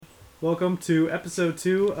Welcome to episode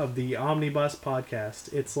 2 of the Omnibus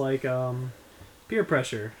podcast. It's like peer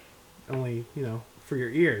pressure, only, for your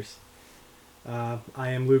ears. I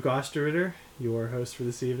am Luke Osterritter, your host for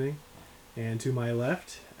this evening. And to my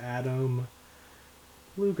left, Adam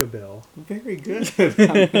Lugabill. Very good.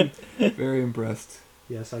 I'm very impressed.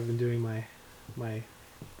 Yes, I've been doing my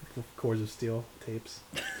Cores of Steel tapes.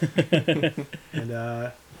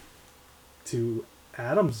 And to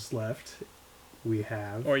Adam's left, we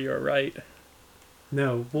have... Or your right.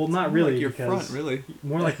 No, well, It's not more really, like your because... front, really.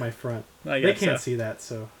 More like my front. I They guess can't so. see that,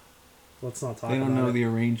 so let's not talk about it. They don't know the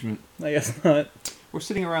arrangement. I guess not. We're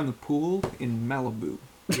sitting around the pool in Malibu.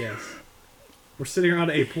 Yes. We're sitting around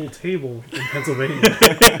a pool table in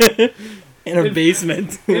Pennsylvania. In a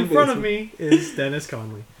basement. In front of me is Dennis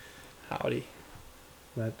Conley. Howdy.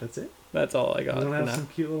 That's it? That's all I We got don't for have now. some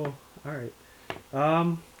cute little... Alright.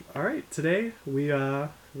 Alright, today we're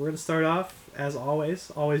going to start off, as always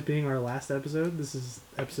being our last episode. This is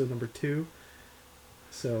episode number 2.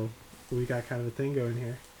 So we got kind of a thing going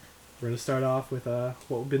here. We're going to start off with what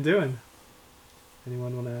we've been doing.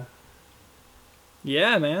 Anyone want to...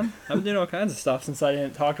 Yeah, man. I've been doing all kinds of stuff since I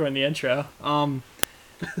didn't talk during the intro.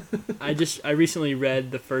 I recently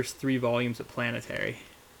read the first 3 volumes of Planetary.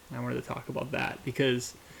 I wanted to talk about that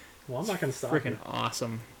because Well, I'm not going to stop freaking you.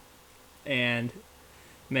 awesome. And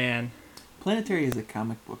man, Planetary is a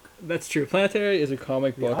comic book. that's true. Planetary is a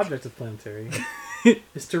comic The book. object of Planetary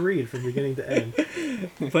is to read from beginning to end.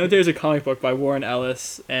 Planetary is a comic book by Warren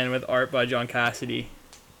Ellis and with art by John Cassidy.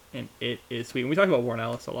 And it is sweet. And we talked about Warren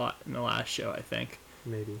Ellis a lot in the last show, I think,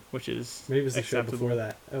 Maybe. which is Maybe it was the show acceptable. before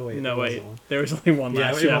that. Oh, wait. No, there wait. wasn't one. There was only one Yeah,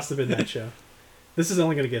 last it show. must have been that show. This is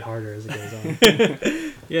only going to get harder as it goes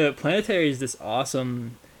on. Yeah, Planetary is this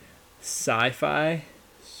awesome sci-fi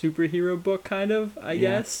superhero book, kind of, I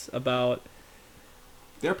guess, about...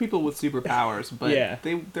 There are people with superpowers, but Yeah.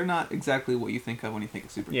 they're not exactly what you think of when you think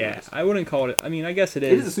of superheroes. Yeah, I wouldn't call it... I mean, I guess it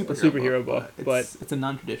It is is a superhero book, but it's a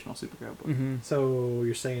non-traditional superhero book. Mhm. So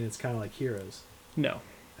you're saying it's kind of like Heroes. No.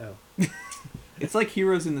 Oh. It's like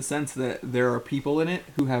Heroes in the sense that there are people in it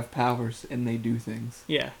who have powers and they do things.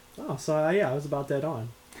 Yeah. Oh, so yeah, I was about dead on.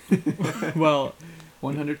 Well,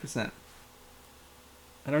 100%.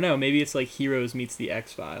 I don't know. Maybe it's like Heroes meets the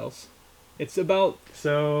X-Files. It's about...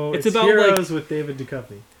 So It's it's about, Heroes with David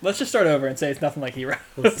Duchovny. Let's just start over and say it's nothing like Heroes.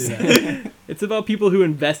 Let's do that. It's about people who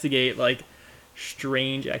investigate, like,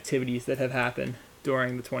 strange activities that have happened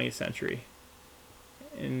during the 20th century.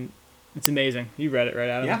 And it's amazing. You read it, right,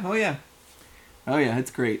 Adam? Yeah, oh yeah,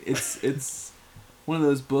 it's great. It's one of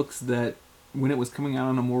those books that when it was coming out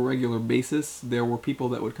on a more regular basis, there were people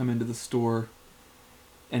that would come into the store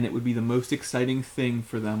and it would be the most exciting thing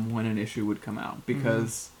for them when an issue would come out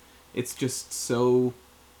because it's just so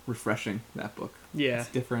refreshing, that book. Yeah. It's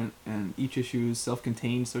different and each issue is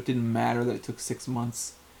self-contained, so it didn't matter that it took 6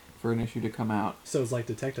 months for an issue to come out. So it's like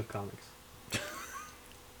Detective Comics.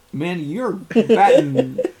 Man, you're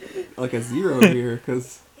batting like a 0 here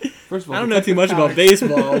because first of all, I don't know too Detective much about Comics-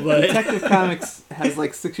 baseball, but... Detective Comics has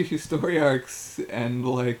like 6-issue story arcs and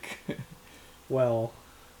like Well.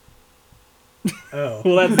 Oh.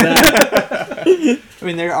 Well, that's that. I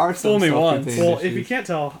mean there are some Only once. self-contained Well, if you issues. can't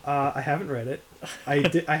tell, I haven't read it.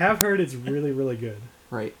 I have heard it's really, really good.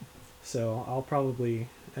 Right. So I'll probably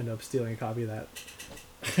end up stealing a copy of that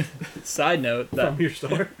Side note, that from your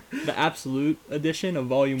store. the Absolute edition of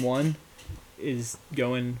Volume 1 is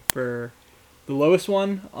going for... The lowest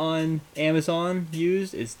one on Amazon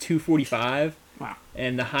used is $245. Wow.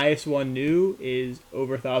 And the highest one new is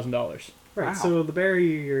over $1,000. Right, Wow. so the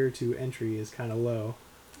barrier to entry is kind of low.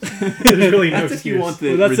 There's really no That's if excuse. you want the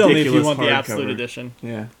Well, that's only if you ridiculous want the Absolute hardcover. edition,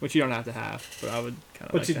 Yeah. which you don't have to have, but I would kind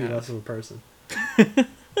of But like you'd to be have. less of a person.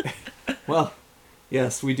 Well,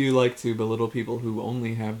 yes, we do like to belittle people who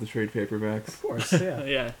only have the trade paperbacks. Of course, yeah.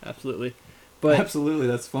 Yeah, absolutely. But Absolutely,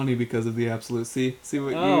 that's funny because of the Absolute. See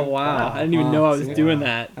what oh you... wow, Wow. I didn't even know I was See? doing Wow.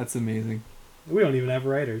 that. That's amazing. We don't even have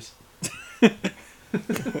writers. Don't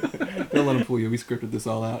let them fool you. We scripted this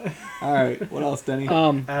all out. All right, what else, Denny?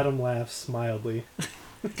 Adam laughs mildly.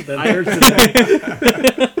 Then I- turns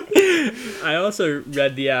to I also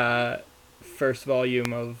read the first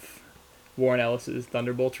volume of Warren Ellis's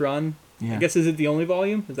Thunderbolts run. Yeah. I guess is it the only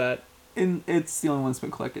volume? Is that? And it's the only one that's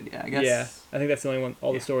been collected, yeah, I guess. Yeah, I think that's the only one.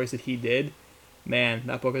 All Yeah. the stories that he did. Man,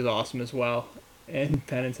 that book is awesome as well. And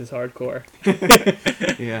Penance is hardcore.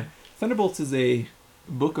 Yeah. Thunderbolts is a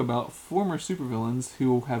book about former supervillains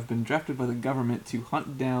who have been drafted by the government to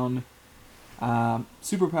hunt down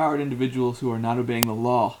superpowered individuals who are not obeying the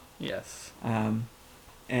law. Yes.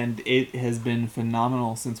 And it has been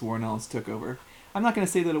phenomenal since Warren Ellis took over. I'm not going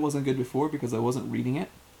to say that it wasn't good before because I wasn't reading it,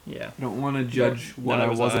 Yeah. I don't want to judge what Neither I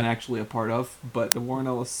was wasn't I. actually a part of, but the Warren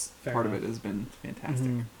Ellis Fair part enough. of it has been fantastic.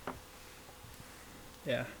 Mhm.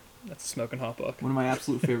 Yeah, that's a smoking hot book. One of my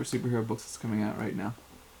absolute favorite superhero books is coming out right now.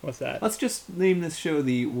 What's that? Let's just name this show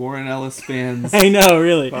the Warren Ellis Fans I know,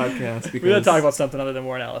 really. Podcast. Because We gotta talk about something other than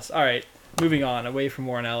Warren Ellis. All right, moving on, away from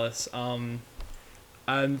Warren Ellis. I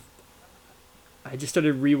just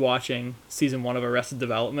started rewatching season 1 of Arrested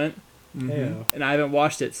Development, Mhm. Heyo. and I haven't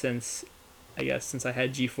watched it since I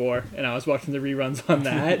had G4, and I was watching the reruns on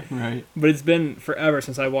that. Right. But it's been forever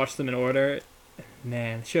since I watched them in order.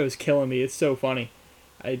 Man, the show is killing me. It's so funny.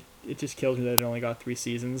 It just kills me that it only got 3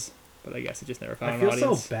 seasons, but I guess it just never found I an feel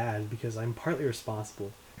audience. so bad because I'm partly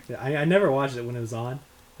responsible. I never watched it when it was on,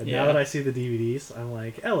 but Yeah. now that I see the DVDs, I'm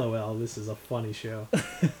like, LOL, this is a funny show.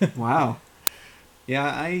 Wow.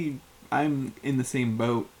 Yeah, I'm in the same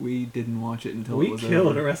boat. We didn't watch it until We it was killed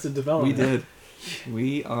over. Arrested We Development. did.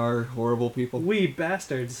 We are horrible people. We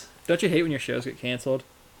bastards. Don't you hate when your shows get canceled?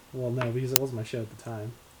 Well, no, because it wasn't my show at the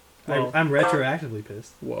time. Well- I'm retroactively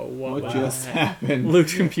pissed. Whoa, What wow. just happened?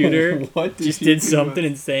 Luke's computer What did just you did do? something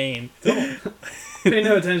insane. Pay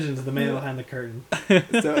no attention to the man behind the curtain.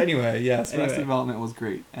 So anyway, yes, Anyway. Arrested Development was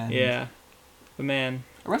great. And Yeah. But man,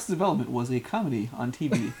 Arrested Development was a comedy on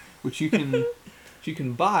TV, which you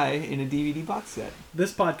can buy in a DVD box set.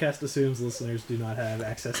 This podcast assumes listeners do not have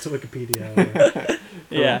access to Wikipedia. Or,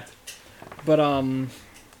 yeah. But I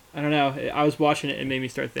don't know. I was watching it and it made me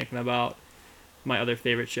start thinking about my other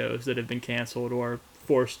favorite shows that have been canceled or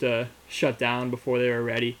forced to shut down before they were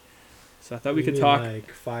ready. So I thought we You could mean talk.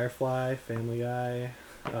 like Firefly, Family Guy.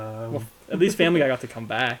 Well, at least Family Guy got to come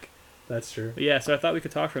back. That's true. But yeah, so I thought we could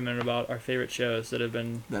talk for a minute about our favorite shows that have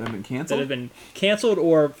been Canceled?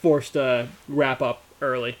 or forced to wrap up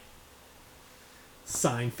early.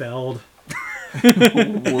 Seinfeld.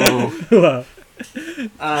 Whoa.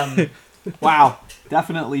 Wow.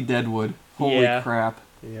 Definitely Deadwood. Holy Yeah. crap.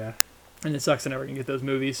 Yeah. And it sucks I never can get those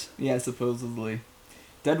movies. Yeah, supposedly.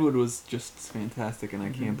 Deadwood was just fantastic, and I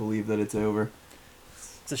can't believe that it's over.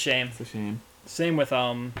 It's a shame. It's a shame. Same with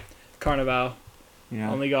Carnival.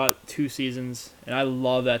 Yeah. Only got 2 seasons, and I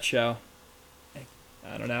love that show.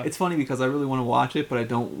 I don't know. It's funny because I really want to watch it, but I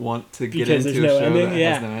don't want to get Because into there's a no show ending, that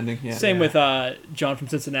yeah. has no ending. Yeah. Same Yeah. with John from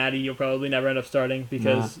Cincinnati. You'll probably never end up starting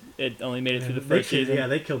because it only made it through the They first killed- season. Yeah,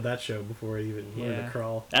 they killed that show before it even learned Yeah. to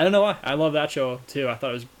crawl. I don't know why. I love that show too. I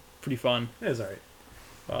thought it was pretty fun. It was alright.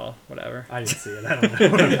 Well, whatever. I didn't see it. I don't know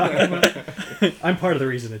what I'm talking about. I'm part of the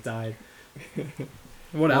reason it died.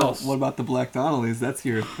 What Well, else? What about the Black Donnellys? That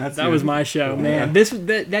That was my show, Yeah. man.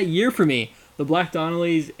 That year for me, the Black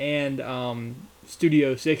Donnellys and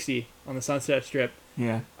Studio 60 on the Sunset Strip.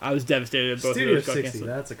 Yeah. I was devastated at both Studio of those got 60, canceled.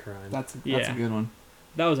 that's a crime. That's a Yeah. good one.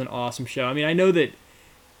 That was an awesome show. I mean, I know that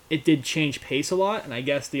it did change pace a lot, and I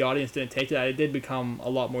guess the audience didn't take to that. It did become a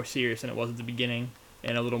lot more serious than it was at the beginning,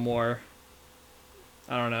 and a little more,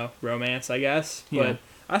 I don't know, romance, I guess. Yeah. But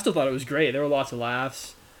I still thought it was great. There were lots of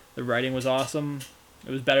laughs. The writing was awesome.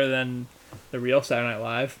 It was better than the real Saturday Night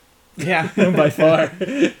Live Yeah. by far.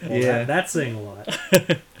 Well, Yeah. that's saying a lot.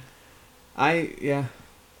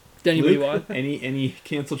 Did anybody Luke, watch? any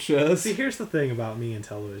canceled shows? See, here's the thing about me and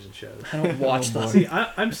television shows. I don't watch Oh, boy. them. See,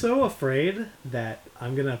 I'm so afraid that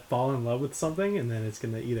I'm going to fall in love with something and then it's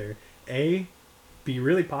going to either A, be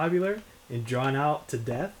really popular and drawn out to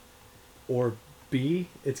death, or B,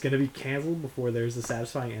 it's going to be canceled before there's a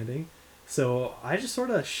satisfying ending. So I just sort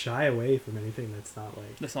of shy away from anything that's not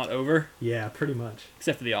like... That's not over, Yeah, pretty much.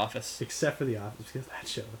 except for The Office. Except for The Office, because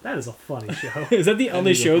that is a funny show. Is that the That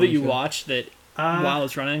only is a show that funny you show. watched that while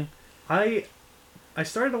it's running? I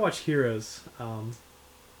started to watch Heroes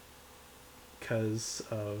because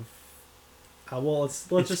of well, let's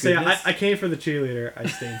Its just say goodness? I came for the cheerleader. I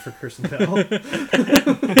stayed for Kirsten Bell.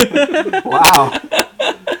 Wow.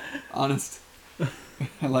 Honest.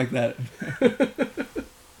 I like that.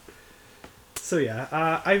 So yeah,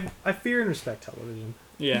 I fear and respect television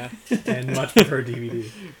Yeah, and much prefer DVD.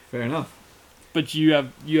 Fair enough. but you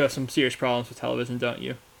have some serious problems with television, don't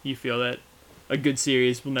you? You feel that a good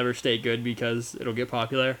series will never stay good because it'll get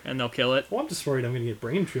popular and they'll kill it. Well, I'm just worried I'm gonna get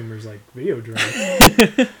brain tumors like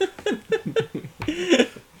Videodrome.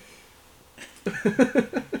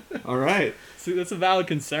 All right. So that's a valid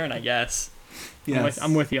concern, I guess. Yes.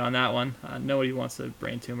 I'm with you on that one. Nobody wants a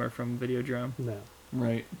brain tumor from Videodrome. No,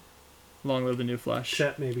 Right. Long live the new flesh.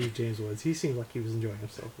 except maybe James Woods. He seemed like he was enjoying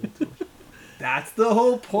himself a little too much. That's the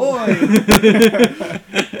whole point.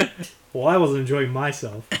 Well, I wasn't enjoying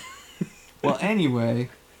myself. Well, anyway,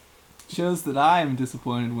 shows that I am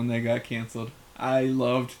disappointed when they got canceled. I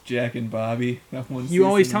loved Jack and Bobby. That one. You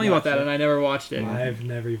always season tell me of about that, show. and I never watched it. Yeah. I've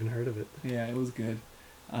never even heard of it. Yeah, it was good.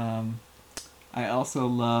 I also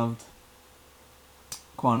loved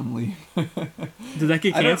Quantum Leap. Did that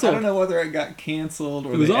get I canceled? don't know whether it got canceled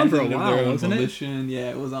or It was they on for a ended of while, their own wasn't it? volition.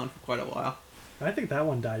 Yeah, it was on for quite a while. I think that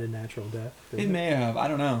one died a natural death. It didn't may have. I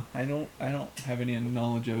don't know. I don't have any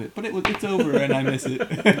knowledge of it, but it's over and I miss it.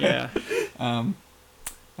 Yeah. And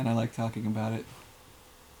I like talking about it.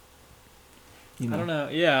 I don't know.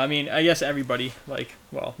 Yeah, I mean, I guess everybody, like,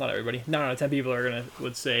 well, not everybody. 9 out of 10 people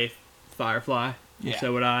would say Firefly. Yeah.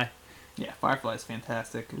 So would I. Yeah, Firefly's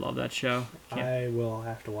fantastic. Love that show. I will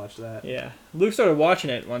have to watch that. Yeah. Luke started watching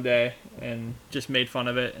it one day and just made fun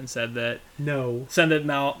of it and said that No. said that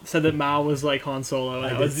Mal was like Han Solo.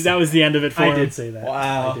 And I that was the end of it for him. I did say that.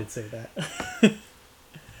 Wow. I did say that.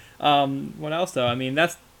 What else though? I mean,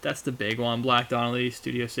 that's the big one. Black Donnelly,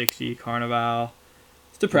 Studio 60, Carnival.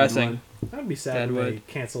 It's depressing. I'd be sad if Deadwood. they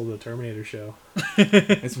canceled the Terminator show.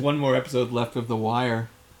 It's one more episode left of The Wire.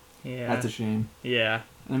 Yeah. That's a shame. Yeah.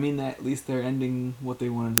 I mean, at least they're ending what they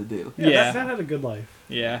wanted to do. Yeah. That had a good life.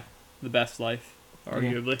 Yeah. The best life,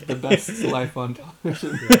 arguably. Yeah, the best life on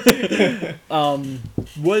television.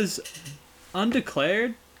 Was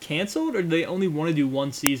Undeclared canceled, or did they only want to do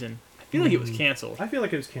one season? I feel like it was canceled. I feel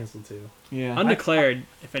like it was canceled too. Yeah. Undeclared,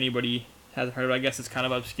 if anybody hasn't heard of it, I guess it's kind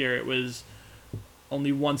of obscure. It was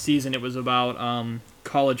only one season. It was about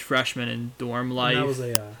college freshmen and dorm life. And that was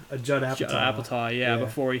a Judd Apatow. Judd Apatow, Yeah.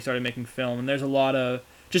 before he started making film. And there's a lot of,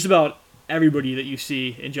 just about everybody that you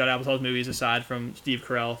see in Judd Apatow's movies, aside from Steve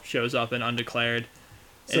Carell, shows up in Undeclared.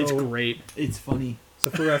 And it's great. It's funny. So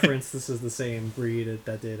for reference, this is the same breed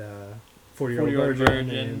that did 40-Year-Old 40-Year-Old Virgin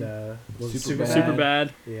Virgin. and was Superbad.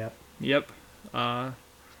 Superbad. Yep. Yep. What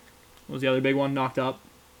was the other big one? Knocked Up.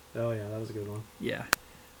 Oh yeah, that was a good one. Yeah.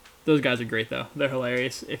 Those guys are great though. They're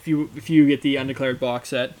hilarious. If you get the Undeclared box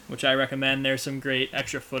set, which I recommend, there's some great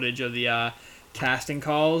extra footage of the casting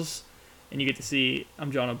calls, and you get to see. I'm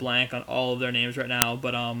drawing a blank on all of their names right now,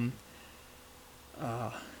 but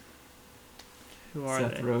who are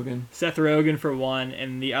Seth they? Rogen. Seth Rogen for one,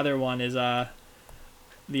 and the other one is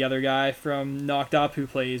the other guy from Knocked Up who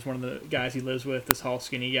plays one of the guys he lives with, this tall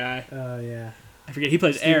skinny guy. Oh yeah. I forget. He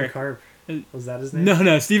plays Stephen Eric. Karp. Was that his name?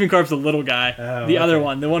 No, Stephen Karp's the little guy. Oh, The other okay.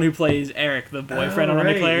 one, the one who plays Eric, the boyfriend on right.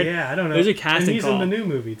 Undeclared. Yeah, I don't know. There's a casting and he's call. in the new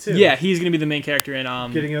movie too. Yeah, he's gonna be the main character in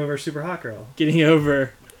Getting Over Super Hot Girl. Getting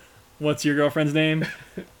Over. What's your girlfriend's name?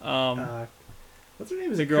 What's her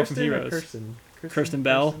name? Is the it girl from Kristen or Heroes. Kirsten? Kirsten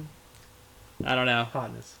Bell? Kirsten? I don't know.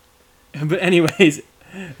 Hotness. But anyways,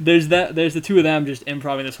 there's the two of them just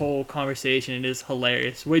improvising this whole conversation. It is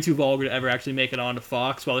hilarious. Way too vulgar to ever actually make it onto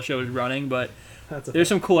Fox while the show is running, but there's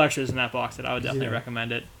some cool extras in that box that I would definitely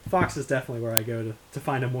recommend it. Fox is definitely where I go to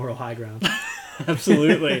find a moral high ground.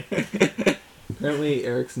 Absolutely. Apparently,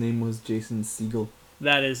 Eric's name was Jason Segel.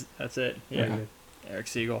 That's it. Yeah. Okay. Eric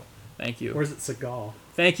Siegel. Thank you. Or is it Seagal?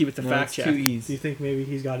 Thank you with the No, fact it's check. too Do you easy. think maybe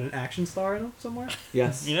he's got an action star in him somewhere?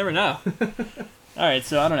 Yes. You never know. All right,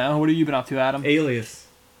 so I don't know. What have you been up to, Adam? Alias.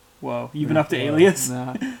 Whoa, you've been up to Whoa. Alias?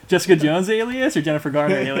 Nah. Jessica Jones Alias or Jennifer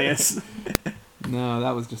Garner Alias? No,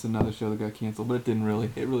 that was just another show that got canceled, but it didn't really.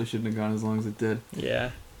 It really shouldn't have gone as long as it did. Yeah.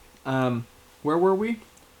 Where were we?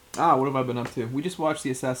 What have I been up to? We just watched the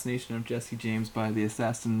assassination of Jesse James by the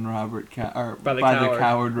assassin by the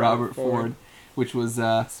coward Robert Ford, which was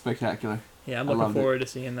spectacular. Yeah, I'm I looking loved it. forward to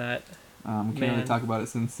seeing that. We can't Man. really talk about it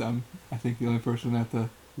since I think the only person at the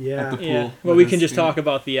Yeah. At the Yeah. pool. Well, we That can is, just yeah. talk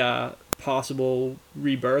about the possible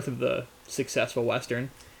rebirth of the successful Western.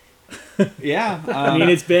 yeah. I mean,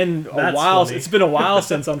 it's been a That's while. funny. It's been a while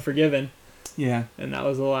since Unforgiven, yeah, and that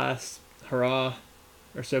was the last hurrah,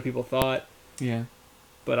 or so people thought. yeah.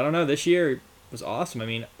 But I don't know. This year was awesome. I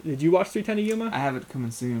mean, did you watch 310 to Yuma? I have it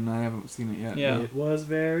coming soon. I haven't seen it yet. Yeah. It was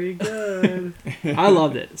very good. I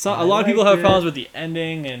loved it. So I a lot of people liked have it. problems with the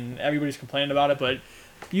ending, and everybody's complaining about it. But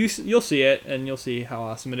you'll see it, and you'll see how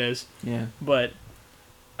awesome it is. Yeah. But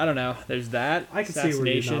I don't know. There's that. I could see where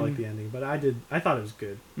you did not like the ending, but I thought it was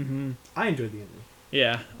good. Mm-hmm. I enjoyed the ending.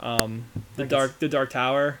 Yeah. The Dark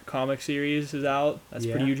Tower comic series is out. That's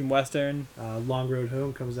Yeah. pretty huge in Western Long Road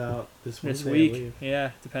Home comes out this this Wednesday, I week. believe.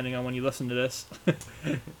 Yeah, depending on when you listen to this,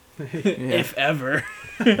 Yeah. if ever.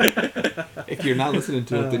 If you're not listening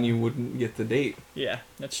to it, then you wouldn't get the date. Yeah,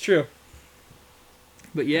 that's true.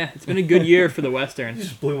 But yeah, it's been a good year for the You Westerns.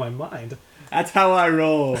 just blew my mind. That's how I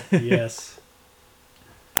roll. Yes.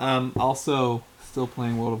 Also, still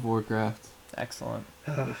playing World of Warcraft, Excellent.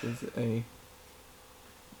 which is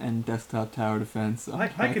and desktop tower defense. on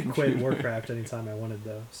I my could quit computer. Warcraft anytime I wanted,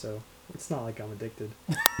 though, so it's not like I'm addicted.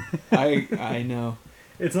 I know.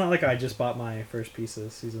 It's not like I just bought my first piece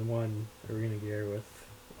of Season 1 Arena gear with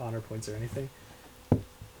honor points or anything.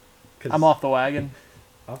 'Cause- I'm off the wagon.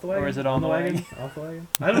 Off the wagon? Or is it on the wagon? Off the wagon?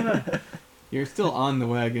 I don't know. You're still on the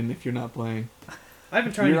wagon if you're not playing. I've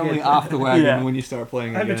been trying You're to only get off the wagon Yeah. when you start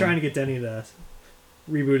playing I've been again. trying to get Denny to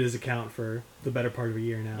reboot his account for the better part of a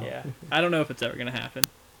year now. Yeah. I don't know if it's ever gonna happen.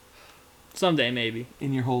 Someday maybe.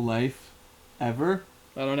 In your whole life? Ever?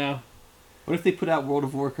 I don't know. What if they put out World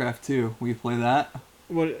of Warcraft 2? Will you play that?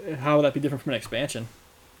 How will that be different from an expansion?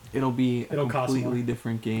 It'll be a It'll cost more. completely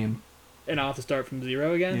different game. And I'll have to start from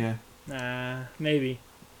zero again? Yeah. Nah, maybe.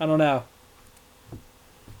 I don't know.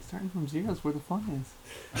 Starting from zero is where the fun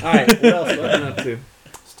is. All right. What else? What have you been up to?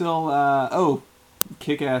 Still,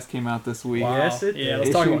 Kick-Ass came out this week. Wow. Yes, it Yeah, did. let's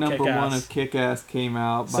Issue talk about number Kick-Ass. 1 of Kick-Ass came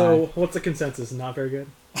out by... So, what's the consensus? Not very good.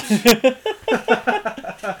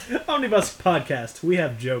 Omnibus podcast. We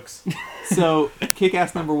have jokes. So,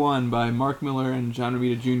 Kick-Ass number 1 by Mark Miller and John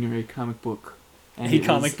Romita Jr., a comic book. And A it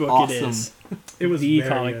comic was book awesome. it is. It was the very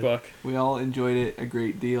comic good. book. We all enjoyed it a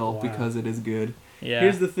great deal Wow. because it is good. Yeah.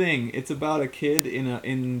 Here's the thing: it's about a kid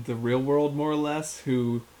in the real world, more or less,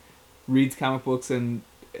 who reads comic books and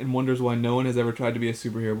wonders why no one has ever tried to be a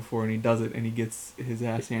superhero before, and he does it, and he gets his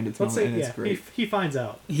ass handed to him, Let's say, and it's yeah, great. he finds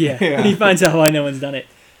out. Yeah. Yeah. He finds out why no one's done it.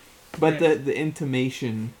 But the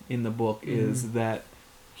intimation in the book is that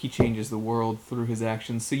he changes the world through his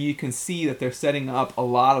actions, so you can see that they're setting up a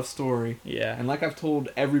lot of story. Yeah. And like I've told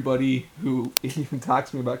everybody who even talks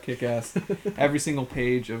to me about Kick-Ass, every single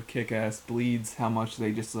page of Kick-Ass bleeds how much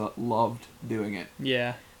they just loved doing it.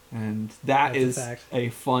 Yeah. And That's a is fact. a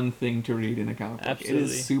fun thing to read in a comic book. It Absolutely.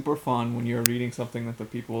 is super fun when you're reading something that the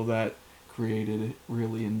people that created it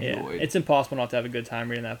really Yeah. enjoyed. It's impossible not to have a good time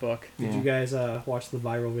reading that book. Did Yeah. you guys watch the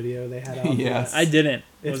viral video they had out? Yes. I didn't.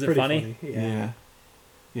 It's Was it pretty funny? Yeah.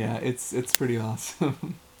 Yeah, it's pretty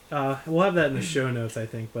awesome. We'll have that in the show notes, I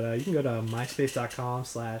think. But you can go to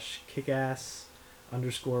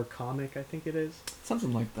myspace.com/kickass_comic, I think it is.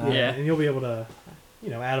 Something like that. Yeah. And you'll be able to,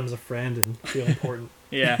 Adam's a friend and feel important.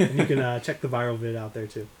 Yeah. And you can check the viral vid out there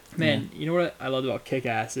too. Man, you know what I loved about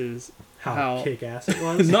Kick-Ass is How kick-ass it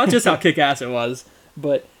was. not just how kick-ass it was,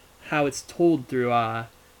 but how it's told through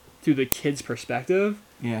the kid's perspective.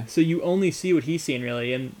 Yeah. So you only see what he's seeing,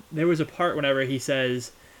 really. And there was a part whenever he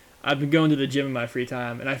says, I've been going to the gym in my free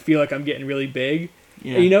time, and I feel like I'm getting really big.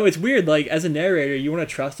 Yeah. And, it's weird. Like, as a narrator, you want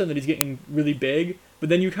to trust him that he's getting really big, but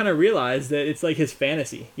then you kind of realize that it's like his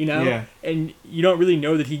fantasy, Yeah. And you don't really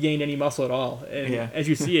know that he gained any muscle at all. And Yeah. as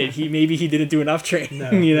you see it, maybe he didn't do enough training,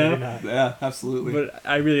 No, you maybe know? not. Yeah, absolutely. But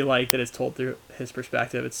I really like that it's told through his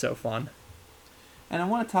perspective. It's so fun. And I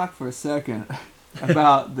want to talk for a second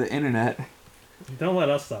about the internet. Don't let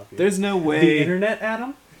us stop you. There's no way. The internet,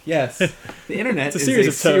 Adam? Yes. The internet It's a is series a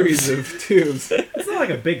of series of tubes. It's not like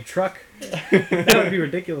a big truck. That would be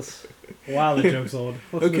ridiculous. Wow, the joke's old.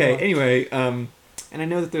 Let's move Okay, on. anyway, and I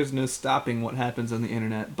know that there's no stopping what happens on the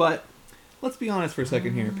internet, but let's be honest for a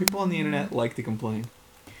second here. People on the internet like to complain.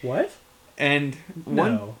 What? And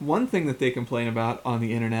No. one thing that they complain about on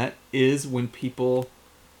the internet is when people...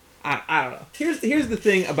 I don't know. Here's the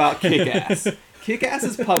thing about Kick-Ass. Kick-Ass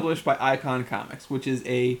is published by Icon Comics, which is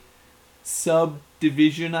a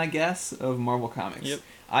subdivision, I guess, of Marvel Comics. Yep.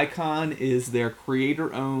 Icon is their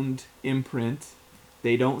creator-owned imprint.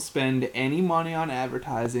 They don't spend any money on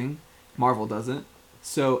advertising. Marvel doesn't.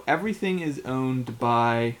 So everything is owned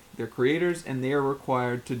by their creators, and they are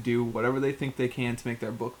required to do whatever they think they can to make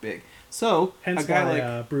their book big. So Hence a guy why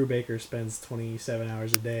like Brew Baker spends 27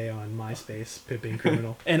 hours a day on MySpace pimping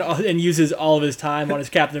criminal. And uses all of his time on his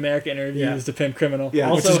Captain America interviews Yeah. to pimp criminal,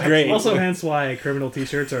 Yeah. which is great. Also, hence why criminal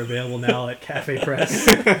T-shirts are available now at Cafe Press.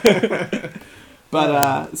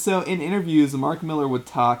 But so in interviews, Mark Miller would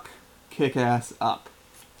talk Kick-Ass up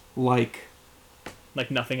like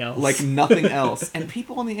nothing else. nothing else, and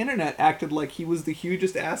people on the internet acted like he was the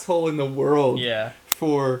hugest asshole in the world Yeah.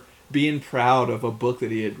 for being proud of a book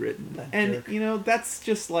that he had written. That And jerk. that's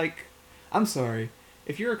just like, I'm sorry.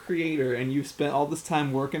 If you're a creator and you've spent all this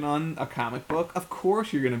time working on a comic book, of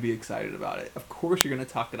course you're going to be excited about it. Of course you're going to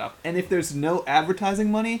talk it up. And if there's no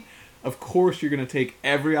advertising money, of course you're going to take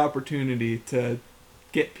every opportunity to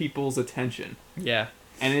get people's attention. Yeah.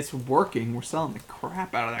 And it's working. We're selling the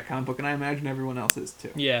crap out of that comic book, and I imagine everyone else is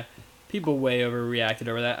too. Yeah. People way overreacted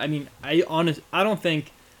over that. I mean, I don't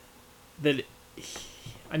think that...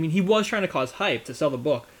 he was trying to cause hype to sell the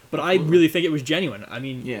book, but I really think it was genuine. I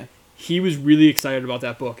mean, Yeah. he was really excited about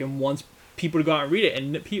that book and wants people to go out and read it.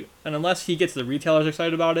 And unless he gets the retailers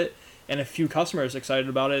excited about it and a few customers excited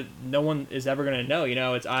about it, no one is ever going to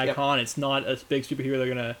know. It's Icon. Yep. It's not a big superhero they're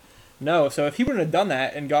going to know. So if he wouldn't have done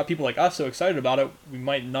that and got people like us so excited about it, we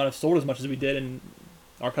might not have sold as much as we did, and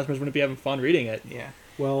our customers wouldn't be having fun reading it. Yeah.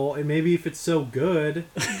 Well, and maybe if it's so good,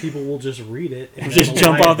 people will just read it and Just then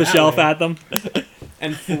jump buy it off the that shelf way. at them.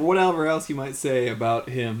 And for whatever else you might say about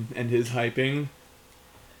him and his hyping,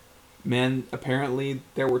 man, apparently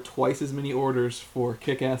there were twice as many orders for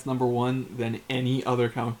Kick-Ass #1 than any other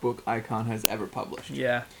comic book icon has ever published.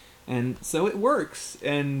 Yeah. And so it works,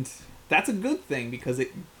 and that's a good thing because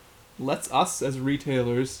it lets us as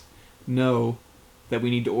retailers know that we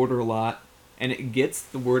need to order a lot, and it gets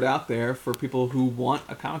the word out there for people who want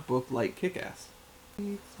a comic book like Kick-Ass.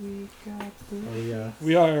 Oh yeah.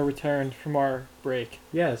 We are returned from our break.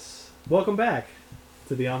 Yes. Welcome back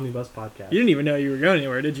to the Omnibus podcast. You didn't even know you were going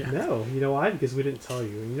anywhere, did you? No. You know why? Because we didn't tell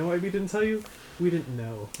you. And you know why we didn't tell you? We didn't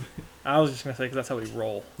know. I was just going to say, because that's how we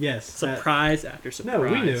roll. Yes. Surprise after surprise. No,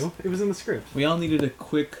 we knew. It was in the script. We all needed a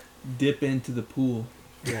quick dip into the pool.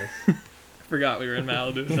 Yes. I forgot we were in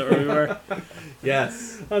Malibu. Is that where we were?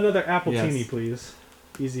 Yes. Another apple Yes. teeny, please.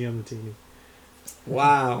 Easy on the teeny.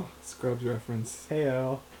 Wow. Scrubs reference.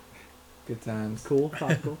 Heyo. Good times. Cool.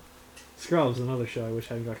 Topical. Scrubs, another show I wish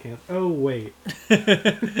hadn't got canceled. Oh, wait.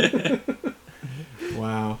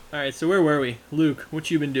 Wow. All right, so where were we? Luke, what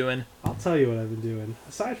you been doing? I'll tell you what I've been doing.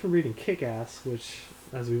 Aside from reading Kick-Ass, which,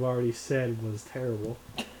 as we've already said, was terrible.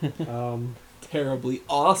 Terribly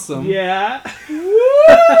awesome. Yeah.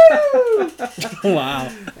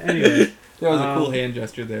 Wow. Anyway. There was a cool hand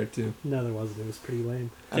gesture there, too. No, there wasn't. It was pretty lame.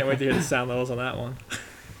 Can't wait to hear the sound levels on that one.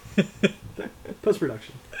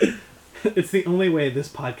 Post-production. It's the only way this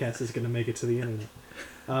podcast is going to make it to the internet.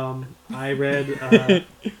 I read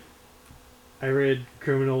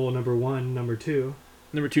Criminal #1, #2. Number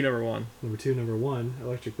 2, number 1. Number 2, #1,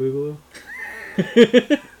 Electric Boogaloo.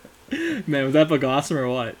 Man, was that book awesome or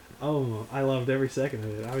what? Oh, I loved every second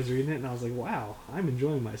of it. I was reading it and I was like, wow, I'm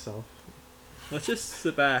enjoying myself. Let's just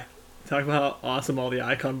sit back, talk about how awesome all the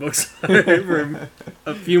Icon books are for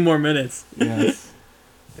a few more minutes. Yes.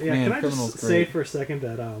 Yeah, Man, can I Criminal's just say great. for a second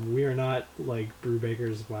that we are not like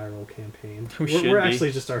Brubaker's viral campaign. We should We're be.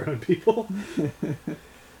 actually just our own people.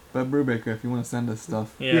 But Brubaker, if you want to send us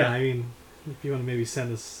stuff. Yeah. I mean, if you want to maybe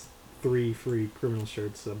send us 3 free criminal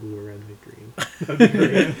shirts, blue, red, and green. That'd be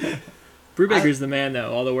great. Brubaker's the man,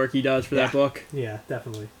 though. All the work he does for that book. Yeah,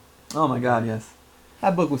 definitely. Oh my god, yes.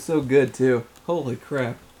 That book was so good, too. Holy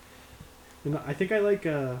crap. You know, I think I like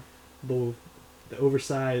the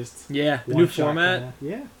oversized. Yeah, the new one-shot format. kinda.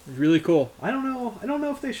 Yeah. It's really cool. I don't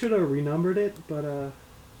know if they should have renumbered it, but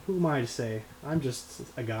who am I to say? I'm just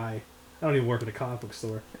a guy. I don't even work at a comic book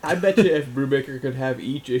store. I bet you if Brubaker could have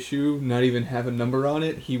each issue not even have a number on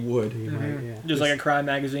it, he would. He might, yeah. Just like a crime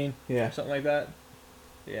magazine Yeah. or something like that.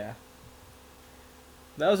 Yeah.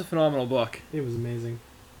 That was a phenomenal book. It was amazing.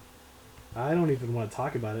 I don't even want to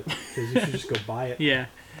talk about it because you should just go buy it. Yeah.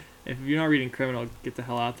 If you're not reading Criminal, get the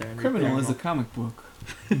hell out there. And read Criminal is a comic book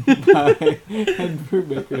by Ed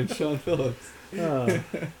Brubaker and Sean Phillips. But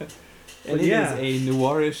And it yeah. is a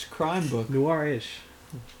noirish crime book. Noir-ish.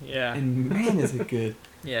 Yeah. And man, is it good.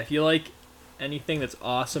 Yeah, if you like anything that's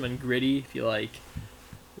awesome and gritty, if you like,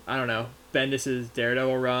 I don't know, Bendis's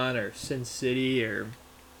Daredevil run or Sin City or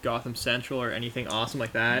Gotham Central or anything awesome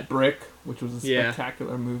like that. Brick, which was a Yeah.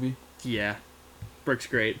 spectacular movie. Yeah. Brick's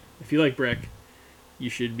great. If you like Brick, you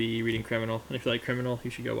should be reading Criminal. And if you like Criminal, you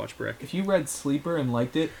should go watch Brick. If you read Sleeper and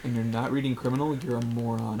liked it, and you're not reading Criminal, you're a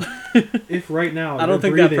moron. If right now I don't you're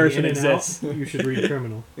think that breathing person in and out, exists. you should read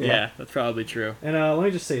Criminal. Yeah, that's probably true. And let me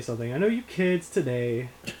just say something. I know you kids today,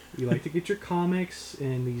 you like to get your comics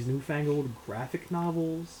in these newfangled graphic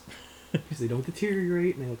novels because they don't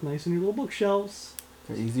deteriorate and they look nice on your little bookshelves.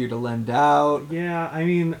 They're easier to lend out. Yeah, I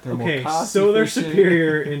mean, They're more okay, cost so they're efficient.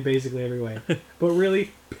 superior in basically every way. But really,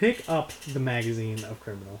 pick up the magazine of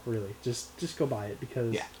Criminal. Really, just go buy it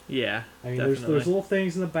because Yeah. Yeah. I mean, definitely. there's little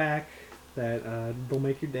things in the back that will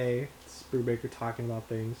make your day. It's Brubaker talking about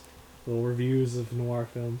things, little reviews of noir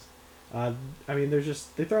films. I mean,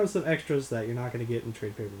 they throw in some extras that you're not going to get in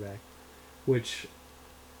trade paperback, which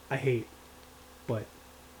I hate, but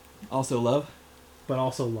Also love.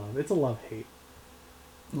 also love. It's a love-hate.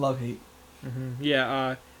 Love-hate.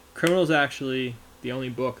 Yeah, Criminal's actually the only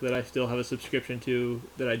book that I still have a subscription to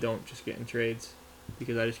that I don't just get in trades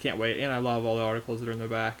because I just can't wait. And I love all the articles that are in the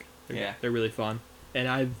back. They're really fun.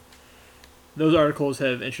 And those articles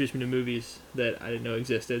have introduced me to movies that I didn't know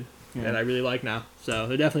existed and I really like now. So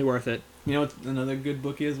they're definitely worth it. You know what another good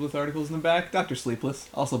book is with articles in the back? Dr. Sleepless,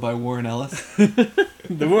 also by Warren Ellis.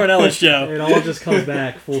 The Warren Ellis Show. It all just comes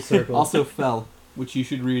back full circle. Also Fell, which you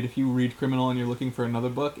should read if you read Criminal and you're looking for another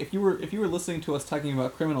book. If you were listening to us talking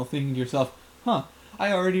about Criminal thinking to yourself, I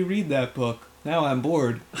already read that book. Now I'm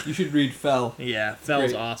bored. You should read Fell. Yeah,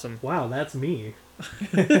 Fell's great. awesome. Wow, that's me.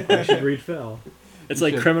 I should read Phil. It's You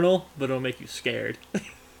like should. Criminal, but it'll make you scared.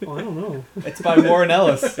 Oh, I don't know. It's by Warren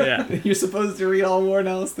Ellis. Yeah. You're supposed to read all Warren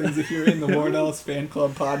Ellis things if you're in the Warren Ellis fan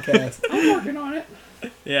club podcast. I'm working on it.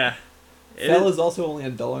 Yeah. Fell is also only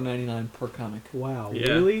 $1.99 per comic. Wow,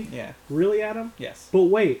 Yeah. really? Yeah. Really, Adam? Yes. But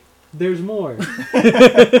wait, there's more.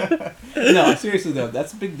 No, seriously though,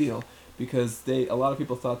 that's a big deal because a lot of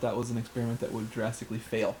people thought that was an experiment that would drastically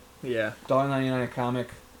fail. Yeah. $1.99 a comic.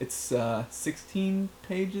 It's 16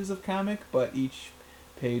 pages of comic, but each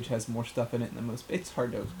page has more stuff in it than most. It's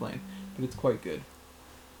hard to explain, but it's quite good.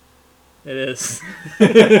 It is.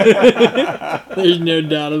 There's no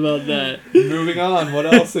doubt about that. Moving on, what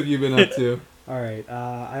else have you been up to? All right.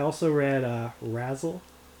 I also read Rasl.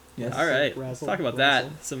 Yes. All right. Razzle- Let's talk about Razzle.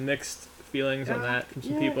 that. Some mixed feelings on that from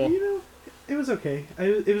some people. You know, it was okay.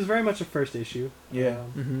 It was very much a first issue. Yeah.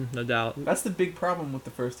 No doubt. That's the big problem with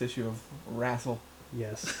the first issue of Rasl.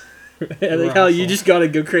 Yes. I like how you Rasl. just gotta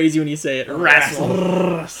go crazy when you say it.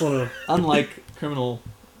 Rasl. Rasl. Unlike Criminal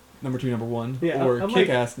number 2, number 1, Yeah, or unlike-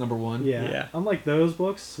 Kick-Ass number 1. Yeah. Yeah. Unlike those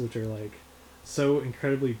books, which are like so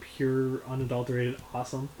incredibly pure, unadulterated,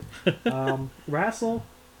 awesome. Rasl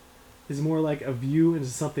is more like a view into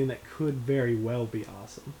something that could very well be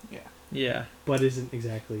awesome, Yeah. but isn't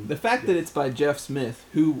exactly. The fact that it's by Jeff Smith,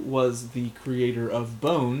 who was the creator of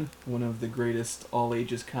Bone, one of the greatest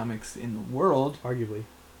all-ages comics in the world. Arguably.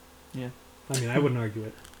 Yeah. I mean, I wouldn't argue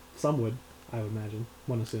it. Some would, I would imagine.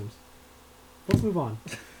 One assumes. Let's move on.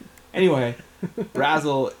 Anyway,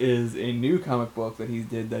 Rasl is a new comic book that he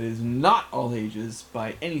did that is not all ages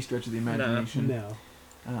by any stretch of the imagination. No.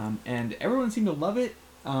 And everyone seemed to love it.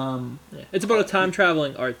 Yeah. It's about a time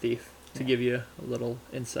traveling art thief. To give you a little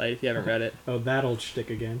insight if you haven't read it. Oh, that old shtick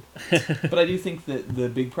again. But I do think that the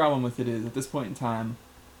big problem with it is, at this point in time,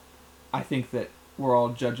 I think that we're all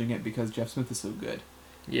judging it because Jeff Smith is so good.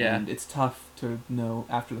 Yeah. And it's tough to know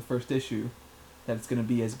after the first issue that it's going to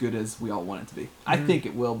be as good as we all want it to be. I think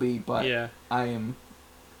it will be, but Yeah. I am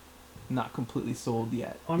not completely sold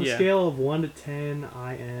yet. On a Yeah. scale of 1 to 10,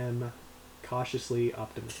 I am cautiously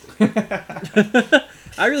optimistic.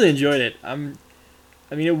 I really enjoyed it. I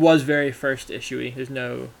mean, it was very first issue-y. There's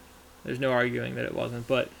no arguing that it wasn't.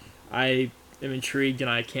 But I am intrigued, and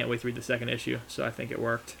I can't wait to read the second issue. So I think it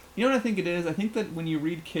worked. You know what I think it is? I think that when you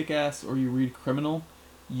read Kick-Ass or you read Criminal,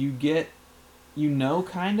 you get,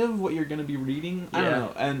 kind of what you're going to be reading. I don't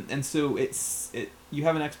Yeah. know. And so you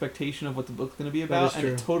have an expectation of what the book's going to be about, is and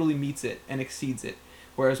it true. totally meets it and exceeds it.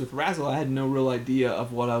 Whereas with Rasl, I had no real idea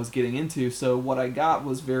of what I was getting into, so what I got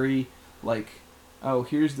was very, like, oh,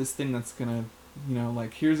 here's this thing that's going to,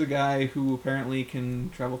 here's a guy who apparently can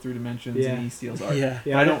travel through dimensions Yeah. and he steals art. Yeah.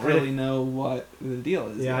 Yeah, I don't really know what the deal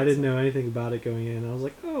is. Yeah, yet, I didn't so- know anything about it going in. I was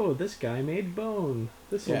like, oh, this guy made Bone.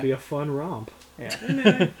 This will Yeah. be a fun romp. Yeah. And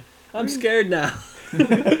then I'm scared now.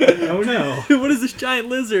 oh no. What is this giant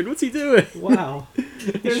lizard? What's he doing? Wow. He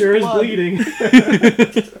There's sure blood. is bleeding.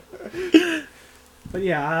 But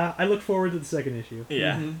yeah, I look forward to the second issue.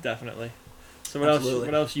 Yeah, Mhm. definitely. So Absolutely.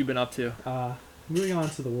 what else you been up to? Moving on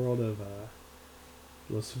to the world of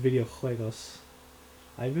los videojuegos.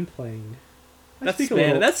 I've been playing. That's speak a Spanish.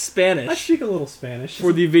 little- That's I Spanish speak a little Spanish.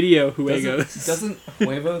 for the video juegos. Doesn't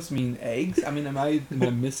huevos mean eggs? I mean, am I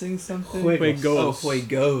missing something? Juegos. Oh, Juegos.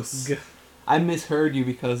 juegos. G- I misheard you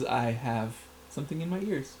because I have something in my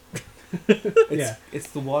ears. Yeah. It's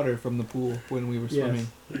the water from the pool when we were swimming.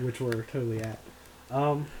 Yes, which we're totally at.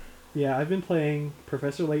 Yeah, I've been playing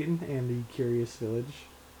Professor Layton and the Curious Village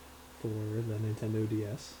for the Nintendo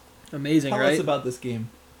DS. Amazing, Tell right? us about this game.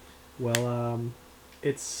 Well,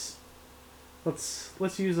 it's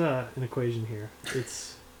let's use an equation here.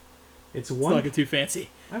 It's It's one. not get too fancy.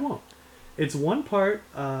 I won't. It's one part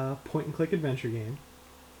point and click adventure game,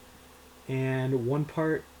 and one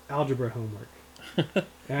part algebra homework.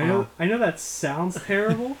 And I know that sounds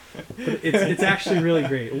terrible, but it's actually really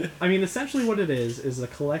great. I mean, essentially what it is a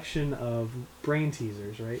collection of brain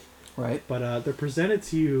teasers, right? Right. But they're presented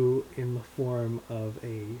to you in the form of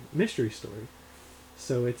a mystery story.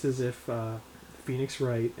 So it's as if Phoenix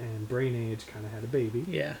Wright and Brain Age kind of had a baby.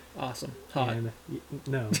 Yeah, awesome. Hot. And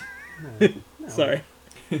no. No. Sorry.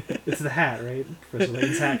 It's the hat, right? Professor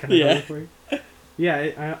Layton's hat kind of Yeah. for you.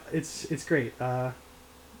 Yeah, it's great.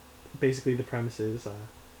 Basically, the premise is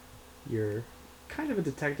you're kind of a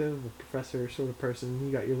detective, a professor sort of person.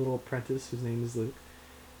 You got your little apprentice whose name is Luke,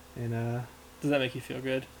 and Does that make you feel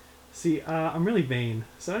good? see, I'm really vain.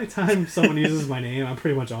 So anytime someone uses my name, I'm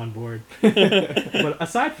pretty much on board. But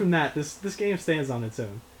aside from that, this game stands on its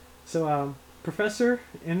own. So Professor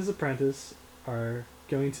and his apprentice are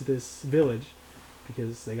going to this village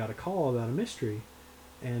because they got a call about a mystery,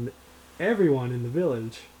 and everyone in the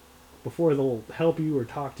village, before they'll help you or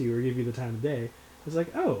talk to you or give you the time of day, is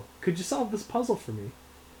like, oh, could you solve this puzzle for me?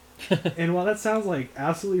 And while that sounds like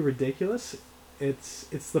absolutely ridiculous,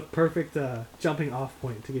 it's the perfect jumping off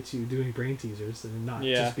point to get you doing brain teasers and not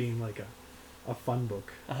just being like a fun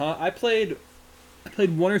book. I played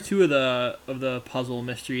one or two of the puzzle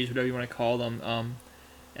mysteries, whatever you want to call them.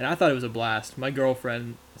 And I thought it was a blast. My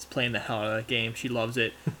girlfriend is playing the hell out of that game. She loves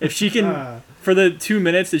it. If she can, for the 2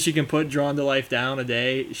 minutes that she can put Drawn to Life down a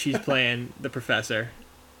day, she's playing the Professor.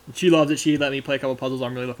 She loves it. She let me play a couple puzzles.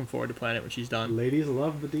 I'm really looking forward to playing it when she's done. Ladies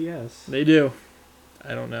love the DS. They do.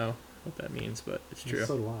 I don't know what that means, but it's true.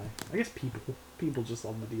 So do I. I guess people just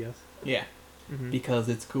love the DS. Yeah. Mm-hmm. Because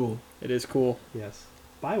it's cool. It is cool. Yes.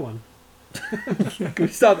 Buy one. Can we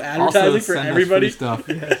stop advertising also, for send everybody? us free stuff.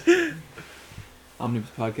 Yes.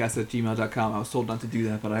 omnibuspodcast@gmail.com. I was told not to do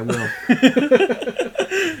that, but I will.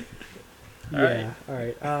 Yeah. All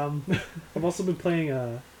right. I've also been playing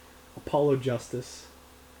Apollo Justice,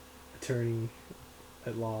 Attorney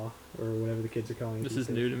at Law, or whatever the kids are calling it. This is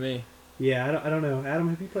new to me. Yeah, I don't know. Adam,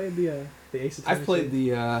 have you played the Ace Attorney? I've played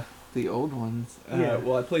the old ones. Yeah.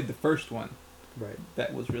 Well, I played the first one Right.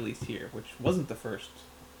 that was released here, which wasn't the first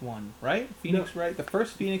one, right? Phoenix Wright. The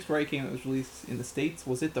first Phoenix Wright game that was released in the States,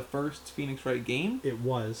 was it the first Phoenix Wright game? It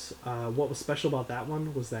was. What was special about that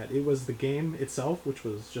one was that it was the game itself, which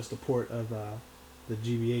was just a port of the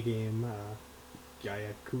GBA game,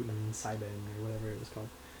 Gyakuten Saiben, or whatever it was called.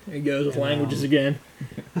 There he goes with And, languages again.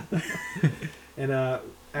 And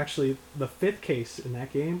actually, the fifth case in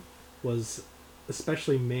that game was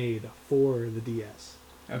especially made for the DS.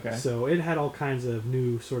 Okay. So it had all kinds of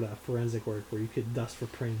new sort of forensic work where you could dust for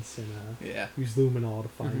prints and use luminol to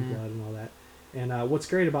find blood and all that. And what's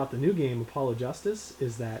great about the new game, Apollo Justice,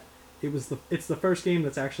 is that it's the first game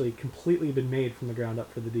that's actually completely been made from the ground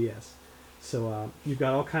up for the DS. So you've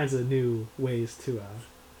got all kinds of new ways to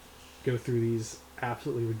go through these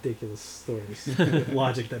absolutely ridiculous stories with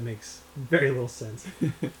logic that makes very little sense.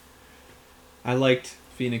 I liked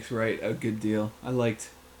Phoenix Wright a good deal. I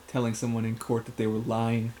liked telling someone in court that they were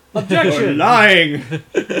lying. Objection! Or lying!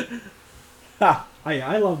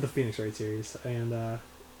 I love the Phoenix Wright series, and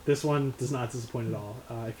this one does not disappoint at all.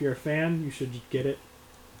 If you're a fan, you should get it.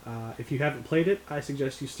 If you haven't played it, I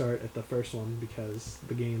suggest you start at the first one because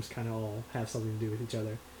the games kind of all have something to do with each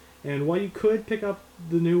other. And while you could pick up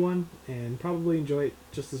the new one and probably enjoy it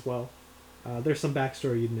just as well, there's some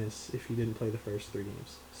backstory you'd miss if you didn't play the first 3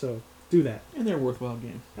 games. So do that. And they're worthwhile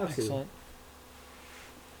games. Absolutely. Excellent.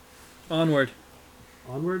 Onward.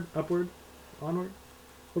 Onward, upward, onward.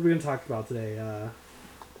 What are we going to talk about today?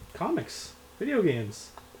 Comics, video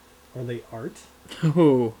games. Are they art?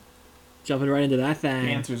 Oh, jumping right into that The thing.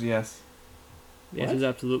 answer is yes. The answer is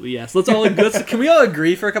absolutely yes. Can we all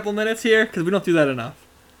agree for a couple minutes here? Because we don't do that enough.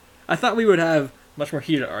 I thought we would have much more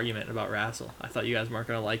heated argument about Rasl. I thought you guys weren't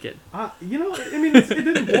going to like it. It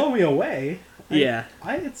didn't blow me away.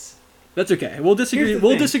 That's okay. We'll disagree.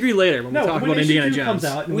 We'll disagree later when we talk about Indiana Jones. Comes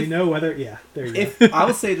out and we know whether. Yeah, there you If go. I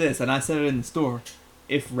will say this, and I said it in the store,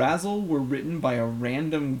 if Rasl were written by a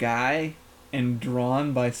random guy and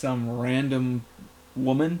drawn by some random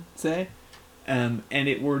woman, say, and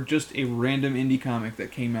it were just a random indie comic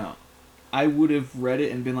that came out, I would have read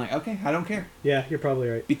it and been like, okay, I don't care. Yeah, you're probably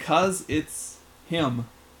right. Because it's him,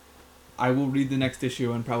 I will read the next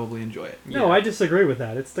issue and probably enjoy it. No, I disagree with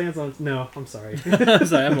that. It stands on... No, I'm sorry. I'm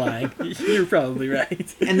sorry, I'm lying. You're probably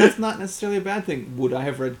right. And that's not necessarily a bad thing. Would I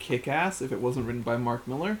have read Kick-Ass if it wasn't written by Mark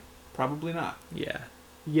Miller? Probably not. Yeah.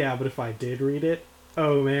 Yeah, but if I did read it,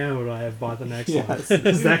 oh man, would I have bought the next one? Yes.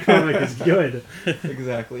 Because that comic is good.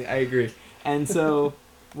 Exactly, I agree. And so,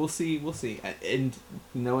 we'll see. And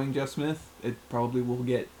knowing Jeff Smith, it probably will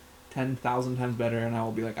get 10,000 times better, and I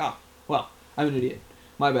will be like, well, I'm an idiot.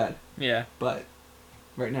 My bad. Yeah. But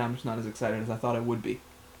right now, I'm just not as excited as I thought I would be.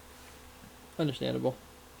 Understandable.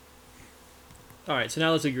 All right, so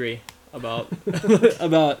now let's agree about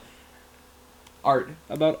about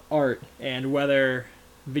art and whether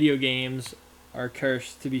video games are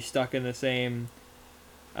cursed to be stuck in the same,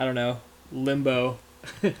 I don't know, limbo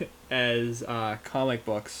as comic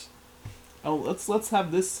books. Oh, let's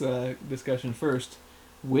have this discussion first.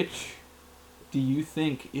 Which do you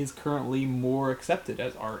think is currently more accepted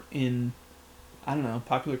as art in, I don't know,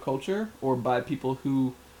 popular culture or by people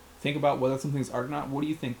who think about whether something's art or not? What do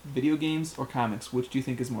you think, video games or comics? Which do you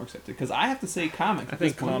think is more accepted? Because I have to say comics. I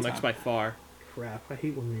think comics by far. Crap, I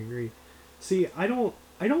hate when we agree. See, I don't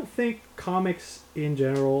think comics in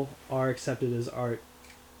general are accepted as art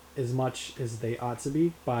as much as they ought to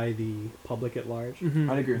be by the public at large. Mm-hmm.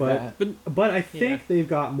 I'd agree with that. But I think they've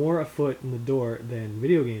got more a foot in the door than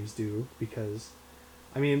video games do because,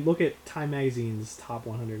 look at Time Magazine's top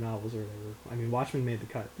 100 novels or whatever. Watchmen made the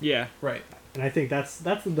cut. Yeah. Right. And I think that's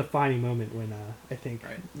the defining moment when I think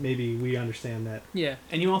Right. maybe we understand that. Yeah.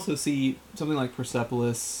 And you also see something like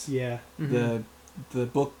Persepolis. Yeah. The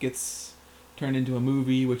book gets turned into a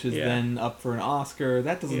movie, which is Yeah. then up for an Oscar.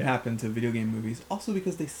 That doesn't Yeah. happen to video game movies, also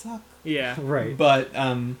because they suck. Yeah. Right. But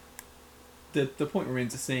the point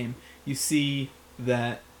remains the same. You see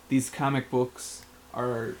that these comic books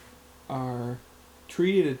are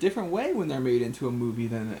treated a different way when they're made into a movie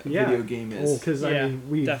than a video game is. Well, because Yeah, I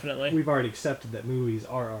mean, definitely. we've already accepted that movies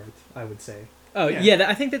are art. I would say. Oh Yeah. yeah,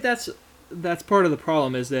 I think that's part of the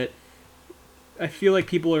problem is that I feel like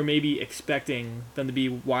people are maybe expecting them to be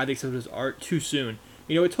widely accepted as art too soon.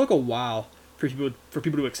 You know, it took a while for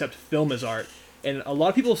people to accept film as art, and a lot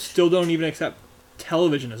of people still don't even accept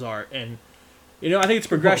television as art. And you know, I think it's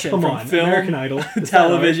progression Come from on, film, American Idol, is that art?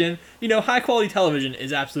 television. You know, high quality television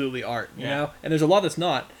is absolutely art. You Yeah. know, and there's a lot that's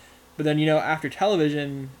not. But then you know, after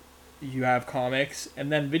television, you have comics,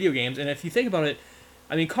 and then video games. And if you think about it,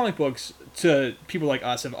 I mean, comic books to people like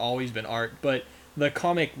us have always been art, but the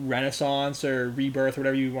comic renaissance or rebirth, or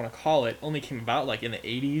whatever you want to call it, only came about like in the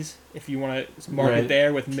 80s. If you want to mark Right. it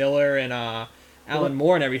there with Miller and Alan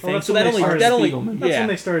Moore and everything. that's So when that they only started that only Spiegelman. That's yeah. when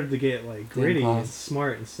they started to get like gritty Claus. and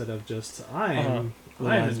smart instead of just I'm Uh-huh.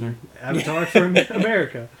 an avatar from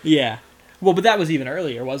America. Yeah. Well, but that was even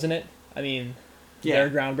earlier, wasn't it? I mean, Yeah. their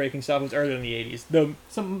groundbreaking stuff was earlier in the 80s. The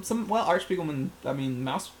Well, Art Spiegelman, I mean,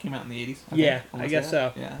 Mouse came out in the 80s. Yeah, think, I guess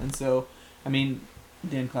so. Yeah, and so, I mean,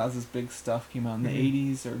 Dan Klaus's big stuff came out in the Mhm.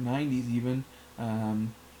 80s or 90s even.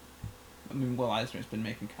 I mean, Will Eisner's been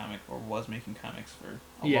making was making comics for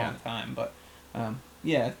a Yeah. long time, but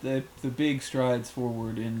yeah, the big strides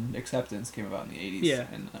forward in acceptance came about in the 80s. Yeah.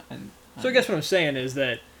 And So I guess what I'm saying is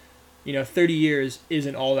that, you know, 30 years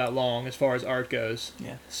isn't all that long as far as art goes.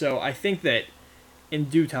 Yeah. So I think that in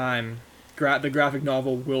due time, the graphic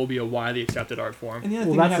novel will be a widely accepted art form. And the other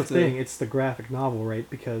Well, thing you that's have the thing. It's the graphic novel, right?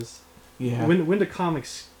 Because Yeah. when do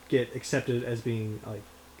comics get accepted as being like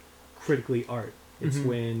critically art? It's Mhm.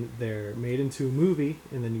 when they're made into a movie,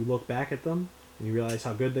 and then you look back at them and you realize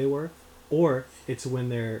how good they were, or it's when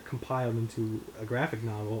they're compiled into a graphic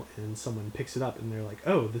novel and someone picks it up and they're like,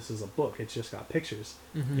 "Oh, this is a book. It's just got pictures.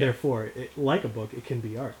 Mhm. Therefore, like a book, it can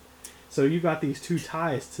be art." So you've got these two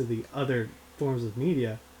ties to the other forms of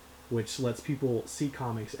media, which lets people see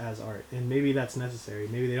comics as art. And maybe that's necessary.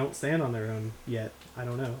 Maybe they don't stand on their own yet. I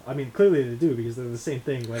don't know. I mean, clearly they do, because they're the same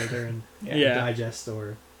thing, whether they're in Yeah. Yeah. a digest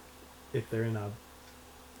or if they're in a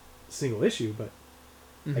single issue. But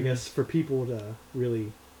I Mhm. guess for people to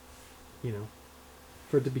really,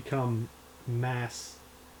 for it to become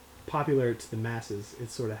popular to the masses, it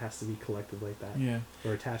sort of has to be collected like that, Yeah.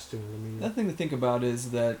 or attached to another medium. Another thing to think about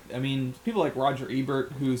is that, I mean, people like Roger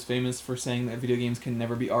Ebert, who's famous for saying that video games can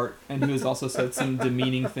never be art, and who has also said some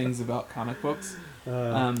demeaning things about comic books. They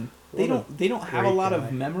what a don't have a great lot guy.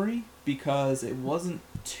 of memory, because it wasn't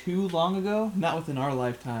too long ago, not within our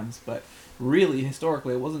lifetimes, but really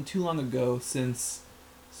historically, it wasn't too long ago since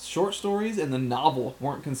short stories and the novel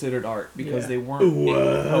weren't considered art because Yeah. they weren't in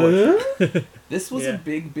poetry. This was Yeah. a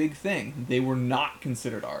big thing. They were not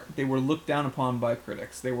considered art. They were looked down upon by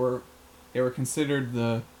critics. They were considered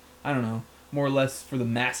more or less for the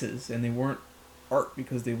masses, and they weren't art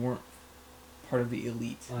because they weren't part of the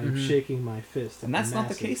elite. I'm Mhm. shaking my fist. And at that's not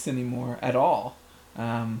the masses. case anymore at all.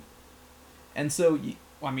 And so,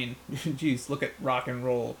 I mean, geez, look at rock and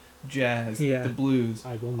roll, jazz, Yeah. the blues.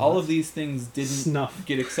 I will All not of these things didn't snuff.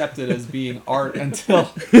 get accepted as being art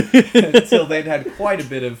until they'd had quite a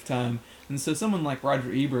bit of time. And so someone like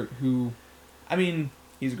Roger Ebert, who, I mean,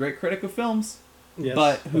 he's a great critic of films, Yes,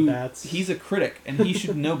 but that's he's a critic, and he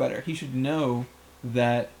should know better. He should know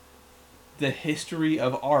that the history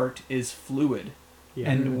of art is fluid. yeah.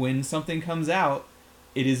 And when something comes out,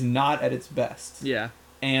 it is not at its best. Yeah.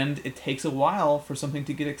 And it takes a while for something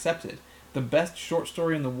to get accepted. The best short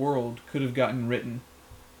story in the world could have gotten written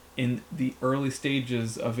in the early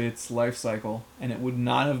stages of its life cycle, and it would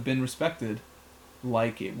not have been respected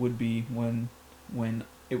like it would be when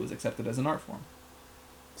it was accepted as an art form.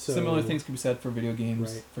 So, Similar things can be said for video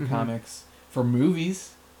games, Right. for Mhm. comics, for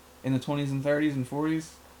movies in the 20s and 30s and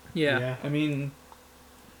 40s. Yeah. I mean,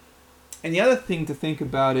 and the other thing to think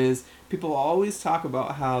about is people always talk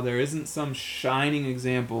about how there isn't some shining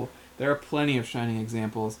example. There are plenty of shining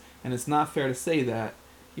examples, and it's not fair to say that.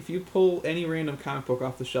 If you pull any random comic book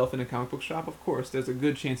off the shelf in a comic book shop, of course, there's a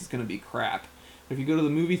good chance it's going to be crap. If you go to the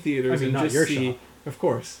movie theaters I mean, and not just your see, shop. of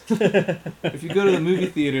course, if you go to the movie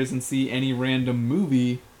theaters and see any random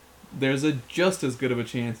movie, there's a just as good of a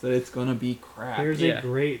chance that it's going to be crap. There's Yeah. a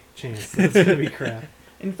great chance that it's gonna be crap.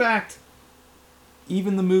 In fact,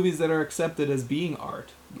 even the movies that are accepted as being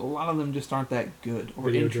art, a lot of them just aren't that good or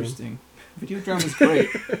Videodrome. interesting. Videodrome is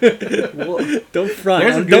great. Well, Don't front.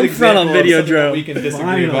 there's a good Don't front on example of something that we Videodrome. can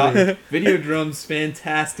disagree Finally. about. Videodrome's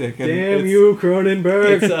fantastic. And Damn it's, you,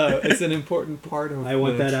 Cronenberg! It's an important part of. I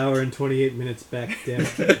want that hour and 28 minutes back. Damn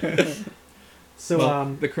it. So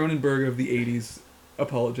Well, the Cronenberg of the '80s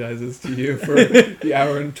apologizes to you for the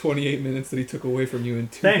hour and 28 minutes that he took away from you in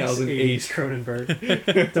thanks, 2008. 80s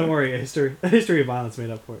Cronenberg. Don't worry, a history of violence made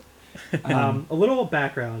up for it. A little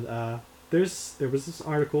background. There was this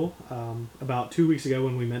article about 2 weeks ago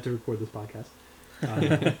when we meant to record this podcast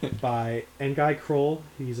by Guy Kroll.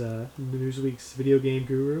 He's a Newsweek's video game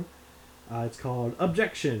guru. It's called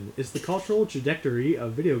 "Objection: Is the cultural trajectory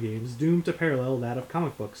of video games doomed to parallel that of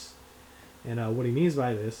comic books?" And what he means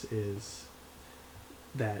by this is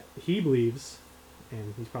that he believes,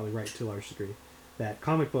 and he's probably right to a large degree, that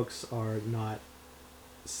comic books are not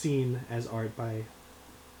seen as art by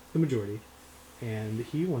the majority. And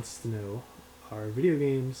he wants to know, are video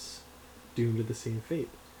games doomed to the same fate?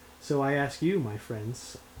 So I ask you, my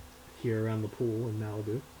friends, here around the pool in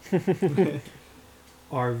Malibu,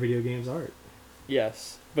 are video games art?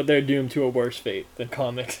 Yes, but they're doomed to a worse fate than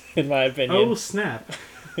comics, in my opinion. Oh, snap.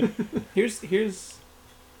 Here's.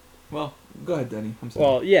 Well, go ahead, Denny. I'm sorry.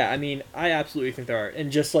 Well, yeah, I mean, I absolutely think there are.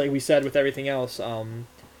 And just like we said with everything else,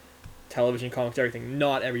 television, comics, everything,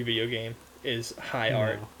 not every video game is high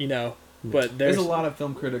art, you know? No. But There's a lot of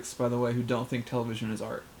film critics, by the way, who don't think television is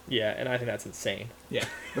art. Yeah, and I think that's insane. Yeah,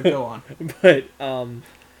 but go on. But,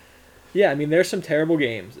 yeah, I mean, there's some terrible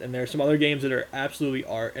games, and there's some other games that are absolutely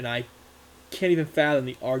art, and I can't even fathom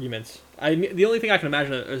the arguments. The only thing I can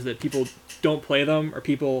imagine is that people don't play them, or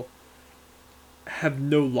people have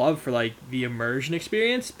no love for, like, the immersion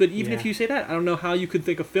experience. But even if you say that, I don't know how you could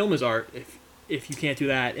think a film is art if you can't do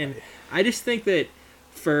that. And I just think that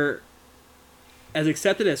for as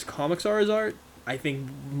accepted as comics are as art, I think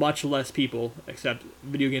much less people accept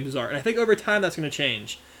video games as art. And I think over time that's going to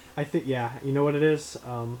change. I think, yeah, you know what it is?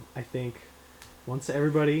 I think once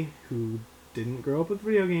everybody who didn't grow up with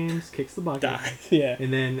video games kicks the bucket, Die. Yeah.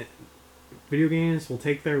 and then video games will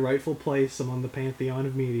take their rightful place among the pantheon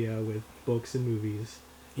of media with books and movies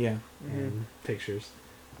Yeah. and pictures.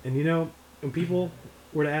 And you know, when people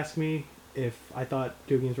were to ask me if I thought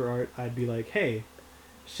video games were art, I'd be like, hey,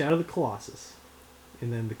 Shadow of the Colossus.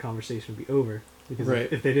 And then the conversation would be over. Because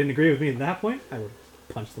Right. if they didn't agree with me at that point, I would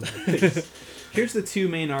punch them in the face. Here's the two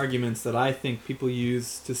main arguments that I think people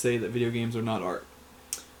use to say that video games are not art.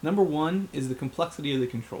 Number one is the complexity of the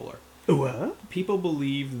controller. What? People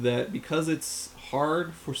believe that because it's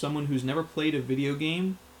hard for someone who's never played a video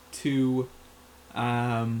game to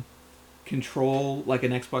control like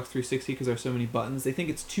an Xbox 360 because there's so many buttons, they think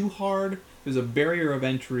it's too hard. There's a barrier of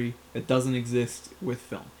entry that doesn't exist with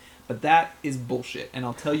film. But that is bullshit, and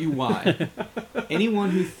I'll tell you why.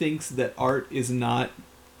 Anyone who thinks that art does not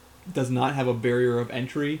have a barrier of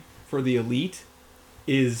entry for the elite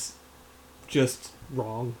is just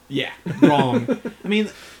Wrong. yeah, wrong. I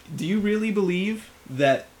mean, do you really believe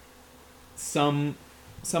that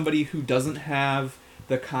somebody who doesn't have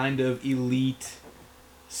the kind of elite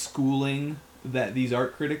schooling that these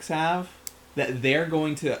art critics have, that they're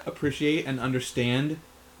going to appreciate and understand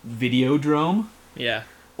Videodrome? Yeah.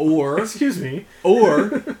 Or Excuse me.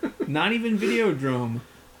 or not even Videodrome,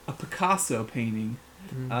 a Picasso painting.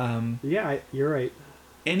 Yeah, you're right.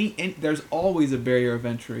 Any there's always a barrier of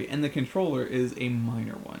entry, and the controller is a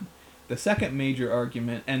minor one. The second major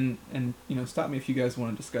argument, and you know, stop me if you guys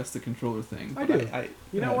want to discuss the controller thing. I but do.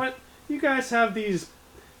 You know what? You guys have these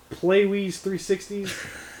PlayWii's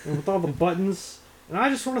 360s and with all the buttons, and I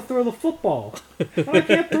just want to throw the football. And I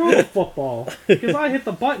can't throw the football because I hit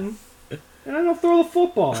the button and I don't throw the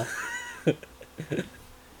football.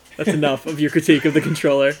 That's enough of your critique of the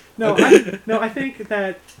controller. No, I think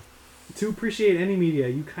that to appreciate any media,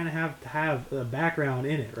 you kind of have to have a background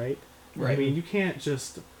in it, right? Right. I mean, you can't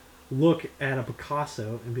just look at a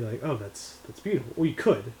Picasso and be like, "Oh, that's beautiful." Well, you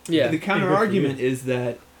could. Yeah. The counter Good for argument you. is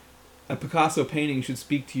that a Picasso painting should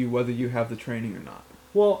speak to you whether you have the training or not.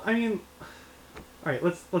 Well, I mean, all right.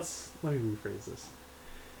 Let me rephrase this.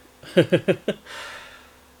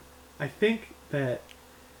 I think that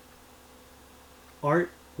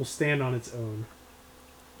art will stand on its own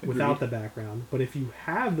without the background, but if you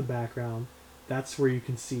have the background, that's where you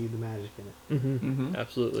can see the magic in it. Mm-hmm.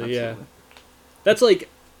 Absolutely, yeah. That's like,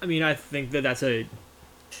 I mean, I think that's a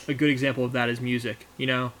good example of that is music, you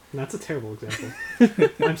know? And that's a terrible example.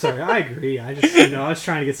 I'm sorry, I agree. I just, I was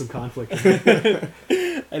trying to get some conflict.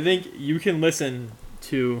 I think you can listen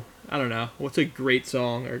to, I don't know, what's a great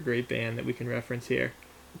song or a great band that we can reference here?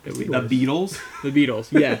 Beastie The Boys. Beatles. The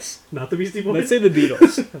Beatles, yes. Not the Beastie Boys. Let's say the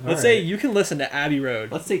Beatles. All Let's say right. you can listen to Abbey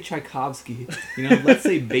Road. Let's say Tchaikovsky. Let's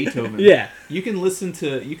say Beethoven. Yeah, You can listen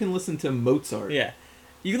to Mozart. yeah.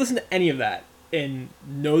 You can listen to any of that and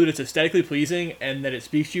know that it's aesthetically pleasing and that it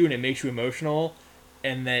speaks to you and it makes you emotional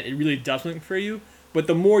and that it really does something for you. But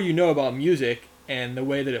the more you know about music and the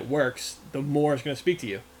way that it works, the more it's going to speak to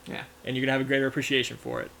you. Yeah. And you're going to have a greater appreciation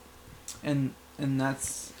for it. And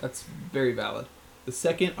that's very valid. The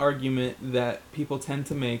second argument that people tend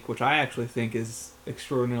to make, which I actually think is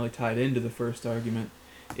extraordinarily tied into the first argument,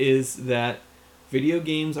 is that video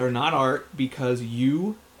games are not art because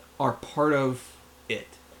you are part of it,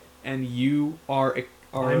 and you are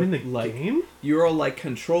I'm in the like game. you're like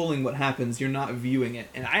controlling what happens. You're not viewing it,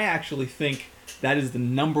 and I actually think that is the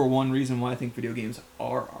number one reason why I think video games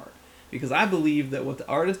are art, because I believe that what the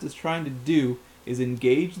artist is trying to do is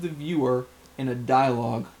engage the viewer in a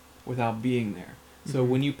dialogue without being there. So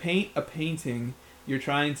when you paint a painting, you're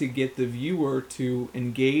trying to get the viewer to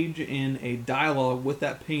engage in a dialogue with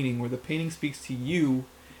that painting where the painting speaks to you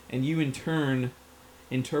and you in turn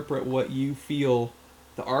interpret what you feel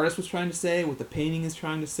the artist was trying to say, what the painting is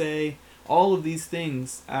trying to say. All of these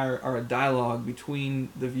things are a dialogue between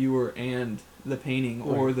the viewer and the painting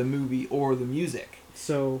or Right. the movie or the music.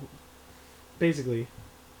 So, basically,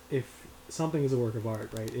 if something is a work of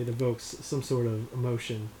art, right, it evokes some sort of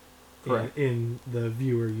emotion Correct. in the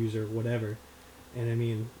viewer, user, whatever. And I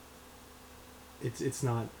mean, it's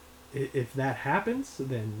not. If that happens,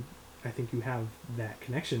 then I think you have that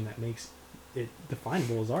connection that makes it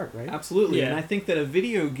definable as art, right? Absolutely. Yeah. And I think that a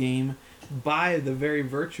video game, by the very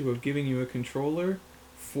virtue of giving you a controller,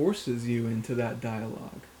 forces you into that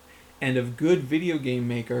dialogue. And a good video game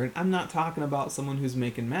maker, and I'm not talking about someone who's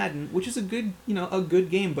making Madden, which is a good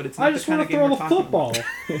game, but it's not I the just kind want of to game throw we're the talking football,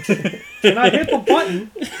 about. and I hit the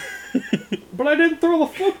button, but I didn't throw the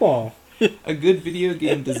football. A good video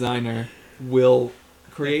game designer will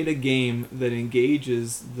create a game that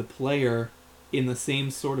engages the player in the same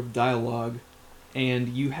sort of dialogue, and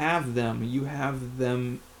you have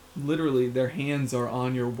them literally, their hands are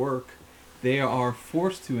on your work. They are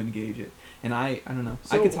forced to engage it. And I don't know.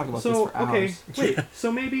 I could talk about this for hours. Okay, wait.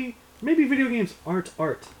 So maybe video games aren't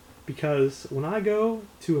art, because when I go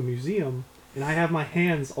to a museum and I have my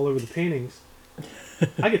hands all over the paintings,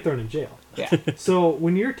 I get thrown in jail. Yeah. So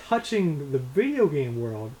when you're touching the video game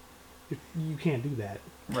world, you can't do that.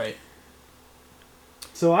 Right.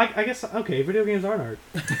 So I guess, okay, video games aren't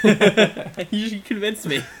art. You convinced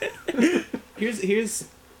me.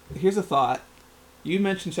 Here's a thought. You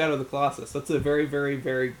mentioned Shadow of the Colossus. That's a very, very,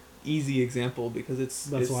 very easy example because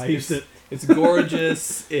That's why I used it. It's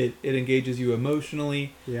gorgeous. it engages you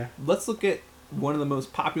emotionally. Yeah. Let's look at one of the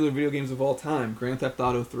most popular video games of all time, Grand Theft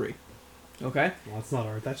Auto 3. Okay? Well, it's not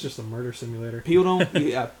art. That's just a murder simulator. People don't...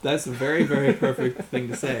 Yeah, that's a very, very perfect thing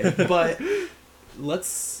to say. But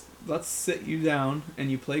let's sit you down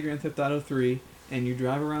and you play Grand Theft Auto 3 and you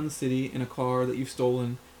drive around the city in a car that you've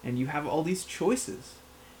stolen and you have all these choices.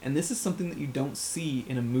 And this is something that you don't see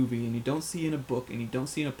in a movie and you don't see in a book and you don't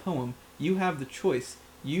see in a poem. You have the choice.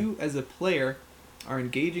 You, as a player, are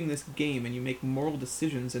engaging this game and you make moral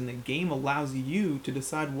decisions and the game allows you to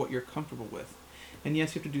decide what you're comfortable with. And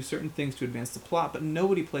yes, you have to do certain things to advance the plot, but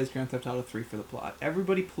nobody plays Grand Theft Auto 3 for the plot.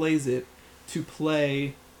 Everybody plays it to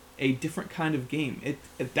play a different kind of game.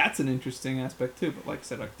 That's an interesting aspect too, but like I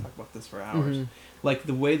said, I could talk about this for hours. Mm-hmm. Like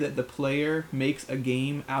the way that the player makes a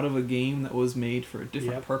game out of a game that was made for a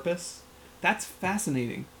different Yep. purpose. That's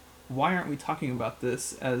fascinating. Why aren't we talking about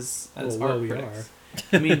this as Well, art we critics?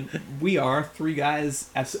 I mean, we are three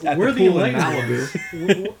guys at We're the the pool in enlightened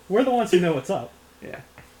Malibu. ones. We're the ones who know what's up. Yeah,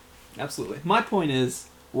 absolutely. My point is,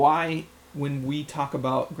 why, when we talk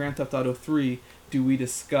about Grand Theft Auto 3, do we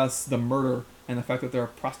discuss the murder and the fact that there are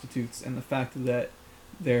prostitutes and the fact that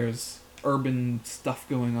there's urban stuff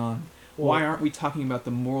going on? Why aren't we talking about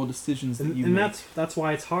the moral decisions that you and make? that's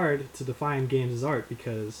why it's hard to define games as art,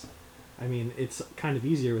 because I mean it's kind of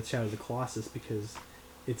easier with Shadow of the Colossus because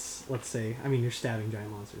it's, let's say, I mean you're stabbing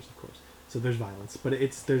giant monsters, of course, so there's violence, but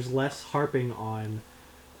there's less harping on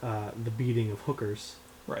the beating of hookers,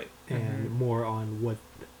 Right. and more on what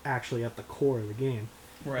actually at the core of the game.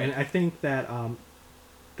 Right. And I think that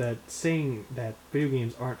that saying that video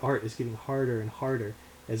games aren't art is getting harder and harder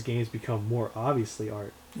as games become more obviously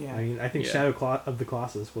art. Yeah. I mean, I think Yeah. Shadow of the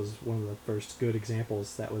Colossus was one of the first good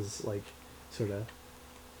examples that was like sort of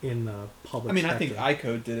in the public. I mean, I think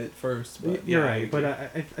spectrum. iCode did it first, but You're yeah, right, but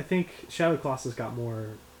I think Shadow of the Colossus got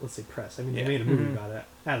more, let's say, press. I mean, they Yeah. made a movie Mhm. about it.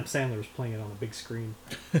 Adam Sandler was playing it on a big screen,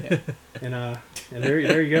 Yeah. and there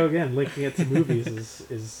you go again. Linking it to movies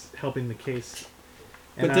is helping the case.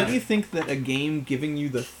 And, But don't you think that a game giving you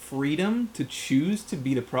the freedom to choose to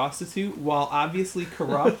beat a prostitute, while obviously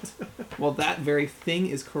corrupt, while that very thing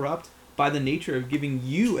is corrupt by the nature of giving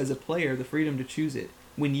you as a player the freedom to choose it,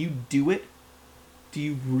 when you do it, do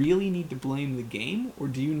you really need to blame the game, or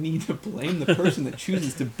do you need to blame the person that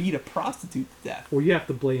chooses to beat a prostitute to death? Well, you have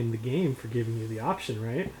to blame the game for giving you the option,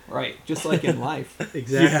 right? Right, just like in life.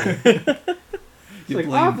 Exactly. It's You like,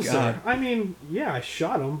 blame officer, God. I mean, yeah, I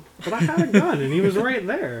shot him, but I had a gun and he was right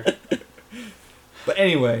there. But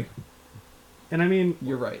anyway, And I mean,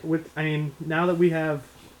 you're right. now that we have,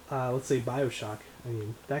 let's say BioShock, I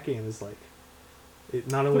mean, that game is like, it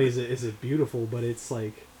not only is it beautiful, but it's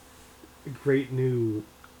like great new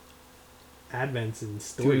advents in Do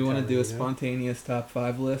storytelling. we want to do a you know? spontaneous top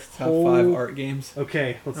 5 list? Top Oh. 5 art games?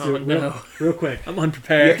 Okay, let's Oh, do it real quick. I'm You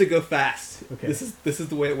unprepared. have to go fast. Okay. This is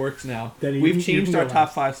the way it works now. Then you We've can- you changed can our go top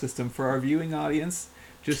last. 5 system for our viewing audience.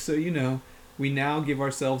 Just so you know, we now give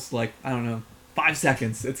ourselves like, I don't know, 5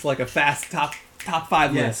 seconds. It's like a fast top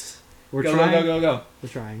 5 list. Yes, we're Go, trying. go. We're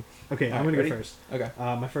trying. Okay, All I'm right, gonna ready? go first. Okay.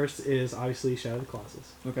 My first is obviously Shadow of the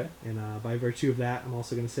Colossus, Okay. and by virtue of that, I'm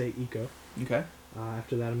also gonna say Eco. Okay.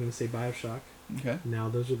 After that, I'm gonna say BioShock. Okay. Now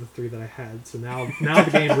those are the 3 that I had. So now the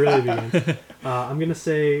game really begins. I'm gonna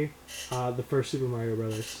say the first Super Mario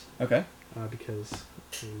Brothers Okay. because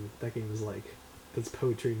I mean, that game is like that's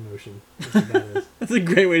poetry in motion. That's what that is. That's a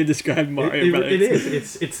great way to describe Mario Brothers. It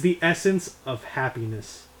is. It's the essence of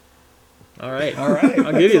happiness. All right. All right.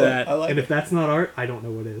 I'll give you that. I like And it. if that's not art, I don't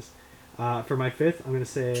know what is. For my 5th, I'm gonna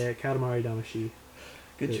say Katamari Damacy.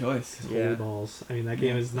 Good choice. Holy Yeah. balls! I mean, that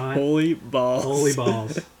game is not Holy balls. holy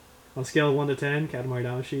balls. On a scale of 1 to 10, Katamari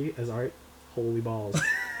Damacy as art, holy balls.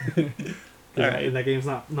 'Cause Alright. that game's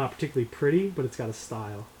not particularly pretty, but it's got a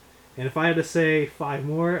style. And if I had to say 5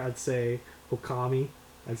 more, I'd say Okami.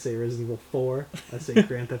 I'd say Resident Evil 4. I'd say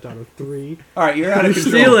Grand Theft Auto 3. All right, you're out of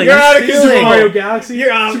control. Stealing. You're out of Stealing. Super control. Mario Galaxy.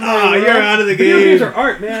 You're out. Super Mario You're World. out of the Video games game. are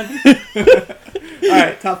art, man. All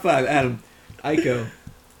right, top 5. Adam, Ico,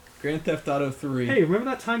 Grand Theft Auto 3. Hey, remember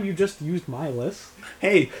that time you just used my list?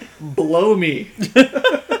 Hey, blow me.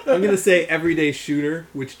 I'm gonna say Everyday Shooter,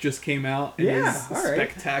 which just came out and Yeah, is all right.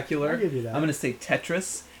 spectacular. I'll give you that. I'm gonna say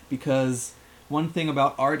Tetris because one thing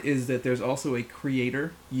about art is that there's also a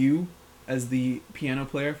creator. You, as the piano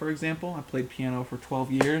player, for example, I played piano for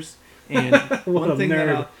 12 years, and What one a thing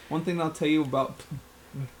nerd. that I'll tell you about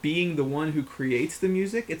being the one who creates the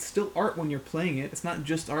music, it's still art when you're playing it. It's not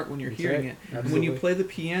just art when you're That's hearing right. it. Absolutely. When you play the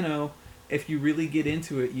piano, if you really get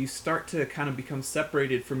into it, you start to kind of become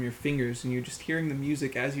separated from your fingers and you're just hearing the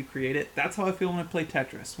music as you create it. That's how I feel when I play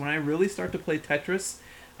Tetris. When I really start to play Tetris,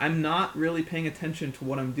 I'm not really paying attention to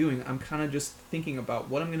what I'm doing. I'm kind of just thinking about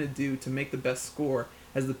what I'm going to do to make the best score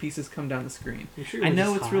as the pieces come down the screen. You sure I it was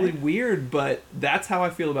know just it's really high? weird, but that's how I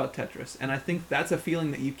feel about Tetris. And I think that's a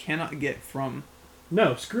feeling that you cannot get from...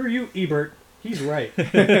 No, screw you, Ebert. He's right.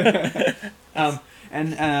 I'm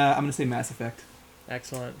going to say Mass Effect.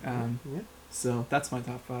 Excellent. Yeah. So that's my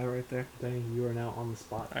top 5 right there. Dang, you are now on the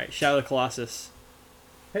spot. All right, Shadow of the Colossus.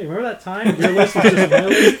 Hey, remember that time your list was just my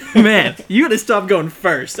list? Man, you gotta stop going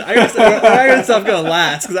first. I gotta stop going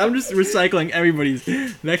last because I'm just recycling everybody's.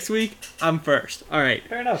 Next week, I'm first. All right.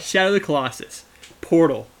 Fair enough. Shadow of the Colossus.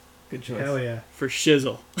 Portal Good choice. Hell yeah. for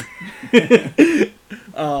shizzle.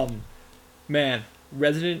 Man,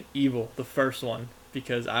 Resident Evil, the first one,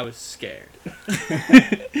 because I was scared.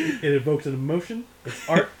 It evokes an emotion. It's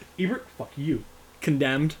art. Ebert, fuck you.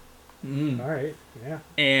 Condemned. Mm. All right. Yeah.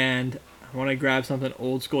 And I want to grab something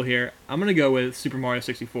old school here. I'm gonna go with Super Mario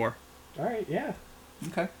 64. All right. Yeah.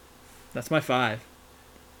 Okay. That's my 5.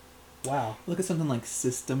 Wow. Look at something like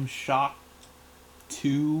System Shock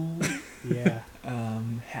 2, Yeah.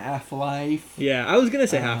 Half-Life. Yeah, I was gonna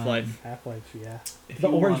say Half-Life. Half-Life. Yeah. If The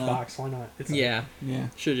you orange wanna- box. Why not? It's Yeah, Yeah.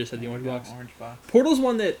 should have just said the orange box. Orange box. Portal's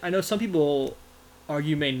one that I know some people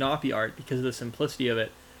argue may not be art because of the simplicity of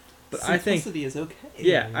it. But I think, Simplicity is okay.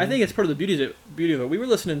 yeah, I think it's part of the beauty of it. We were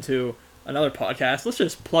listening to another podcast. Let's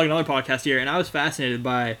just plug another podcast here, and I was fascinated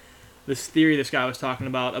by this theory this guy was talking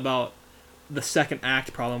about the second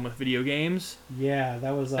act problem with video games. Yeah,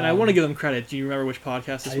 that was. And I want to give them credit. Do you remember which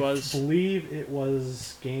podcast this was? I believe it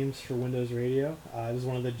was Games for Windows Radio. It was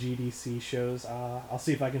one of the GDC shows. I'll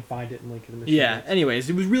see if I can find it and link it in the show Yeah. notes. Anyways,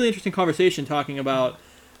 it was a really interesting conversation talking about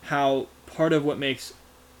how part of what makes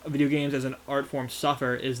video games as an art form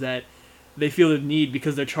suffer is that they feel the need,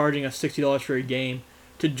 because they're charging us $60 for a game,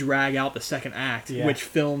 to drag out the second act, Yeah. which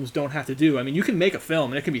films don't have to do. I mean, you can make a film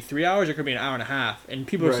and it can be 3 hours, or it could be an hour and a half, and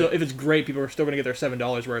people are Right. still, if it's great, people are still going to get their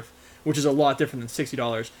 $7 worth, which is a lot different than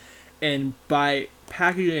 $60. And by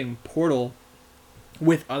packaging Portal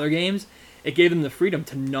with other games, it gave them the freedom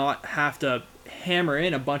to not have to hammer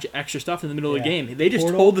in a bunch of extra stuff in the middle of the Yeah. game. They just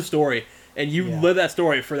Portal? told the story, and you Yeah. live that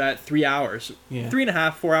story for that 3 hours, Yeah.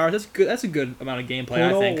 3.5, 4 hours. That's good. That's a good amount of gameplay,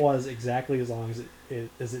 I Portal think. was exactly as long as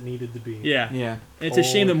it needed to be. Yeah. Yeah. And it's a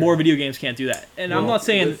shame that Holy more crap. video games can't do that. And I'm Well, not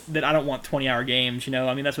saying with- that I don't want 20-hour games, you know.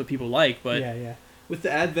 I mean, that's what people like, but yeah. With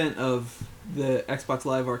the advent of the Xbox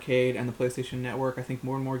Live Arcade and the PlayStation Network, I think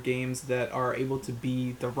more and more games that are able to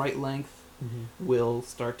be the right length Mm-hmm. will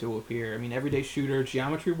start to appear. I mean, Everyday Shooter,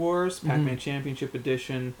 Geometry Wars, Pac-Man Mhm. Championship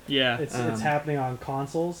Edition. yeah. It's Um, happening on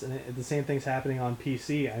consoles, and the same thing's happening on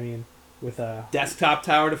PC. I mean, with Desktop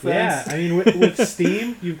Tower Defense. yeah, I mean with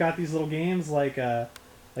Steam, you've got these little games like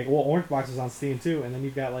Orange Box is on Steam too, and then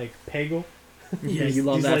you've got like Peggle. Yeah, These- you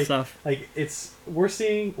love these, that like, stuff. Like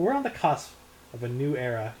we're on the cusp of a new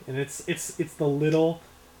era, and it's the little,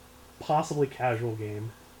 possibly casual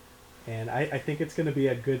game, and I think it's going to be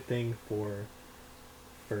a good thing for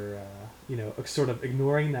sort of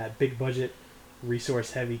ignoring that big budget,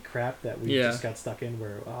 resource heavy crap that we Yeah. just got stuck in,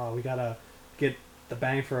 where we gotta get the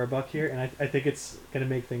bang for our buck here, and I think it's going to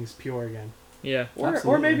make things pure again, Yeah. or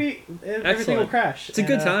Absolutely. maybe everything will Excellent. crash. It's a and,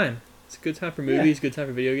 good time. It's a good time for movies, good time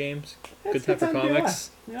for video games, it's good time for to be alive, comics.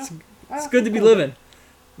 you know? It's good to be living.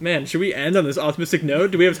 Man, should we end on this optimistic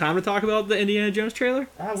note? Do we have time to talk about the Indiana Jones trailer?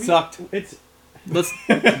 Sucked. It's Let's.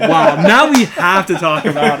 Wow, now we have to talk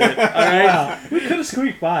about it. All right. wow. We could have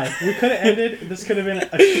squeaked by. We could have ended. This could have been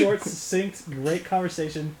a short, succinct, great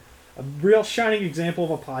conversation. A real shining example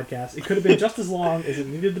of a podcast. It could have been just as long as it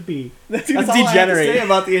needed to be. That's gonna all I have to degenerate. say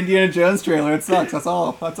about the Indiana Jones trailer. It sucks. That's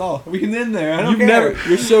all. That's all. We can end there. I don't You've care. never.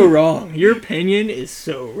 You're so wrong. Your opinion is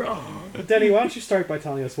so wrong. But Denny, why don't you start by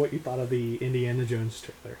telling us what you thought of the Indiana Jones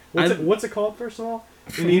trailer? What's it called, first of all?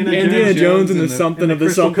 Indiana Jones and the something and of the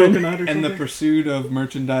Crystal something. Coconut or And the something? pursuit of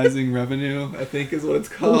merchandising revenue, I think, is what it's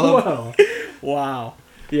called. Whoa. Wow.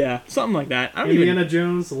 Yeah, something like that. I don't Indiana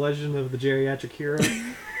Jones, the Legend of the Geriatric Hero.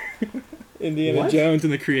 even. Indiana What? Jones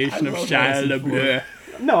and the creation I of love Shia Harrison LaBeouf.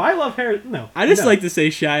 No, I love Harry. No. I just no. like to say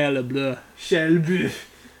Shia LaBeouf. Shelby.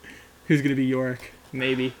 Who's gonna be Yorick?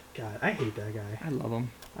 Maybe. God, I hate that guy. I love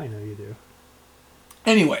him. I know you do.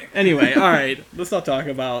 Anyway. Anyway, all right. Let's not talk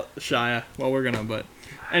about Shia. Well, we're gonna, but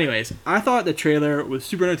anyways, I thought the trailer was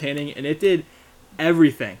super entertaining, and it did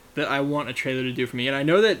everything that I want a trailer to do for me. And I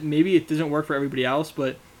know that maybe it doesn't work for everybody else,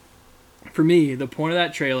 but for me, the point of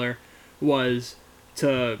that trailer was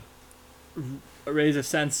to raise a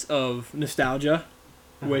sense of nostalgia,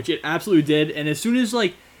 which it absolutely did. And as soon as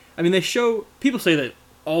they show, people say that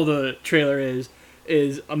all the trailer is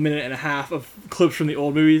a minute and a half of clips from the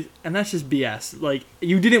old movies, and that's just BS. Like,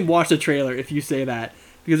 you didn't watch the trailer if you say that,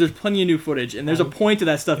 because there's plenty of new footage, and there's a point to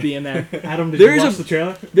that stuff being there. Adam, did There's you watch a- the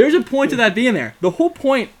trailer? There's a point to that being there. The whole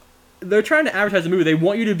point, they're trying to advertise the movie. They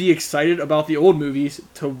want you to be excited about the old movies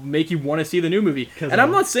to make you want to see the new movie. 'Cause And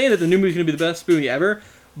I'm not saying that the new movie's going to be the best movie ever,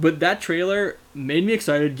 but that trailer made me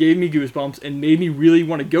excited, gave me goosebumps, and made me really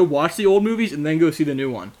want to go watch the old movies and then go see the new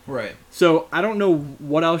one. Right. So I don't know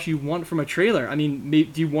what else you want from a trailer. I mean,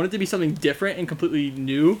 do you want it to be something different and completely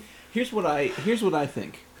new? Here's what I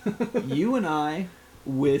think. You and I,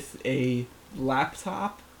 with a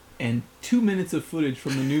laptop and 2 minutes of footage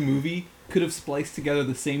from the new movie, could have spliced together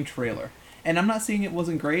the same trailer. And I'm not saying it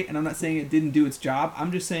wasn't great, and I'm not saying it didn't do its job. I'm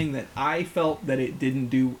just saying that I felt that it didn't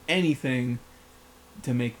do anything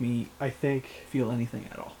to make me I think, feel anything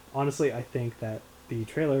at all. honestly, I think that the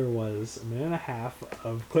trailer was a minute and a half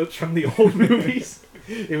of clips from the old movies.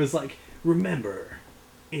 It was like, remember,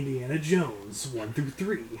 Indiana Jones 1 through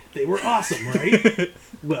 3. They were awesome, right?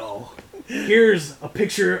 Well, here's a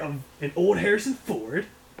picture of an old Harrison Ford,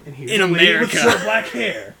 and here's In a lady with America. short black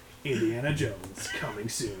hair. Indiana Jones coming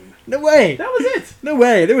soon. No way. That was it. No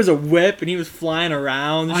way. There was a whip and he was flying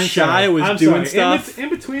around. Shia was I'm doing sorry. stuff. In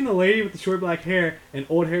between the lady with the short black hair and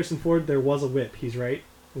old Harrison Ford, there was a whip. He's right.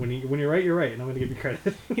 When you're right, you're right, and I'm going to give you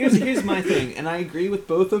credit. Here's my thing, and I agree with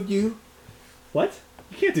both of you. What?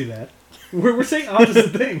 You can't do that. We're saying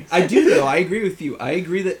opposite things. I do though. I agree with you. I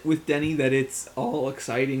agree that with Denny that it's all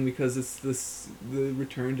exciting because it's the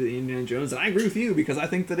return to Indiana Jones, and I agree with you because I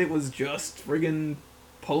think that it was just friggin'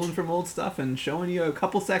 pulling from old stuff and showing you a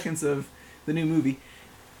couple seconds of the new movie.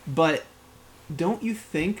 But don't you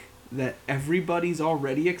think that everybody's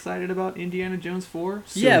already excited about Indiana Jones 4?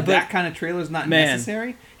 So Yeah, but- that kind of trailer's not Man.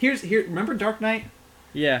 necessary. Here. Remember Dark Knight?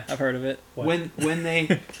 Yeah, I've heard of it. What? When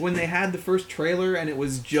they had the first trailer and it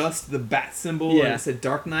was just the bat symbol Yeah. and it said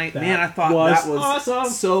Dark Knight, That man, I thought was that was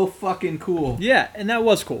awesome. so fucking cool. Yeah, and that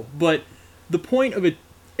was cool. But the point of it,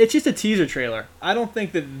 it's just a teaser trailer. I don't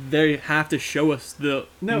think that they have to show us the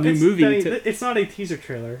new movie. It's not a teaser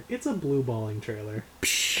trailer. It's a blue balling trailer.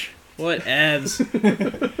 Psh, What evs?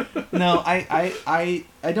 No, I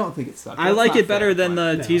don't think it sucked. I That's like not it better fair, than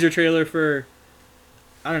but- the No. teaser trailer for,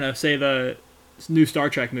 I don't know, say the new Star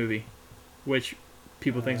Trek movie, which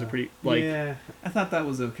people think is a pretty like. yeah, I thought that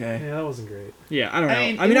was okay. yeah, that wasn't great. Yeah, I don't know. I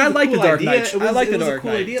it mean, I was a like cool the Dark idea. Knight. It was, I like it the was Dark a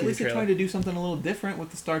cool Knight. idea. At least they trailer. tried to do something a little different with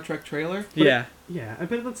the Star Trek trailer. Yeah, Yeah,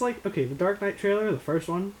 but it's like, okay, the Dark Knight trailer, the first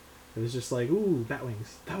one, it was just like, ooh,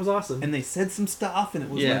 Batwings. That was awesome. And they said some stuff, and it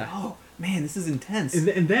was Yeah. like, oh man, this is intense. And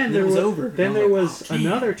then And there it was was over. Then And I there was was like, oh,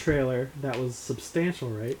 man. another trailer that was substantial,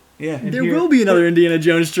 right? Yeah. And there here- will be another Indiana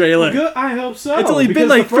Jones trailer. Good, I hope so. It's only been because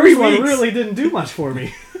like the first 3 one weeks. really didn't do much for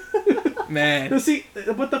me. Man, No, see,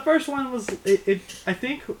 but the first one was I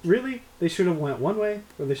think really they should have went one way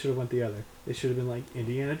or they should have went the other. They should have been like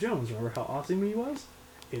Indiana Jones. Remember how awesome he was?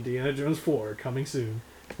 Indiana Jones 4 coming soon.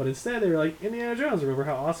 But instead they were like Indiana Jones. Remember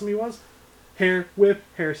how awesome he was? Hair whip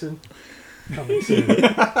Harrison coming soon.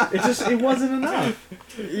 It wasn't enough.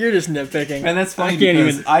 you're just nitpicking. And that's funny I can't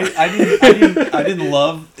because even. I didn't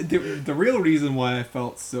love the real reason why I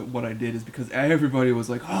felt so what I did is because everybody was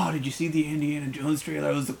like, oh, did you see the Indiana Jones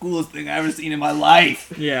trailer? It was the coolest thing I ever seen in my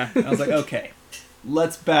life. Yeah, I was like, okay,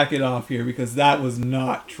 let's back it off here because that was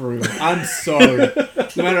not true. I'm sorry.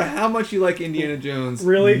 No matter how much you like Indiana Jones,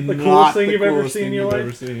 Really? The not coolest thing the you've ever coolest seen in thing your you've life?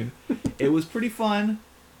 ever seen. It was pretty fun,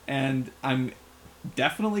 and I'm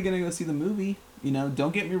definitely gonna go see the movie. You know,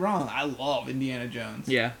 don't get me wrong, I love Indiana Jones.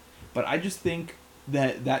 yeah. But I just think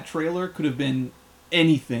that trailer could have been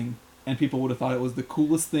anything, and people would have thought it was the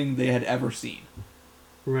coolest thing they had ever seen.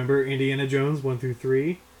 Remember Indiana Jones 1 through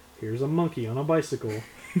 3? Here's a monkey on a bicycle.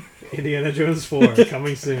 Indiana Jones 4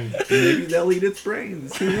 coming soon. Maybe they'll eat its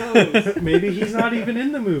brains. Who knows? Maybe he's not even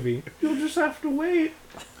in the movie. You'll just have to wait.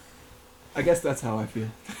 I guess that's how I feel.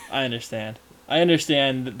 I understand. I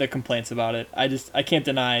understand the complaints about it. I can't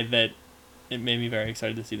deny that it made me very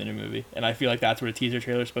excited to see the new movie, and I feel like that's what a teaser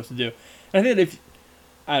trailer is supposed to do. And I think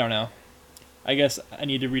I don't know. I guess I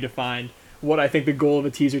need to redefine what I think the goal of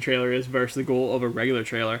a teaser trailer is versus the goal of a regular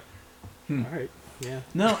trailer. All right. Yeah.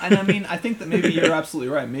 No, and I mean, I think that maybe you're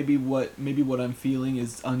absolutely right. Maybe what I'm feeling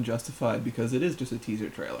is unjustified because it is just a teaser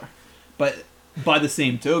trailer. But by the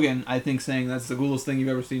same token, I think saying that's the coolest thing you've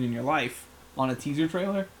ever seen in your life on a teaser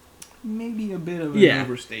trailer, maybe a bit of an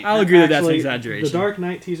overstatement. I'll agree that that's an Actually, exaggeration. The Dark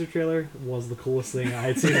Knight teaser trailer was the coolest thing I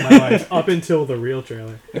had seen in my life up until the real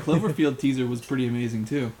trailer. The Cloverfield teaser was pretty amazing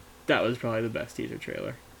too. That was probably the best teaser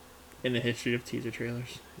trailer in the history of teaser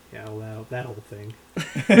trailers. Yeah, well, that whole thing.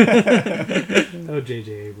 Oh,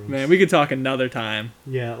 J.J. Abrams. Man, we could talk another time.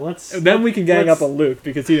 Yeah, let's... Then we can gang let's- up on Luke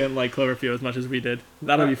because he didn't like Cloverfield as much as we did.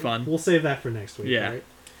 That'll be fun. We'll save that for next week. Yeah. Right?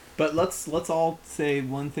 But let's all say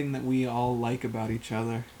one thing that we all like about each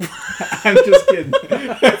other. I'm just kidding.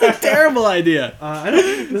 Terrible idea.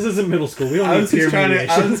 This isn't middle school. We don't need peer mediation.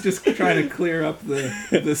 I was just trying to clear up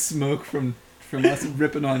the smoke from us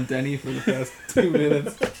ripping on Denny for the past 2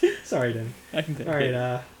 minutes. Sorry, Denny. I can take All right, it.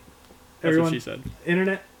 That's everyone, what she said.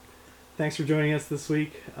 Internet, thanks for joining us this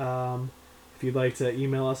week. If you'd like to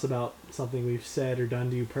email us about something we've said or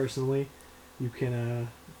done to you personally, you can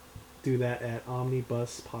do that at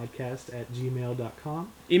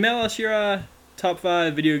omnibuspodcast@gmail.com. Email us your top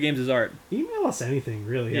 5 video games as art. Email us anything,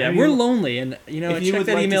 really. Yeah, I mean, we're lonely, and I If you check would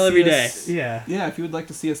that like to email see every day. us- Yeah. Yeah, if you would like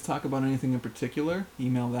to see us talk about anything in particular,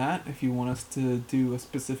 email that. If you want us to do a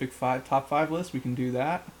specific top 5 list, we can do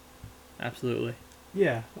that. Absolutely.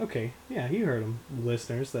 Yeah, okay. Yeah, you heard them,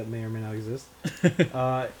 listeners that may or may not exist.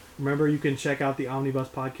 Remember, you can check out the Omnibus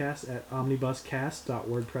podcast at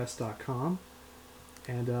omnibuscast.wordpress.com.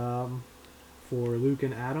 And for Luke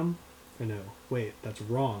and Adam... no, wait, that's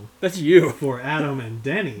wrong. That's you. For Adam and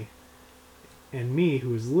Denny, and me,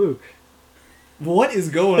 who is Luke... What is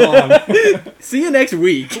going on? See you next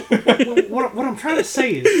week. what I'm trying to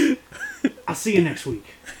say is, I'll see you next week.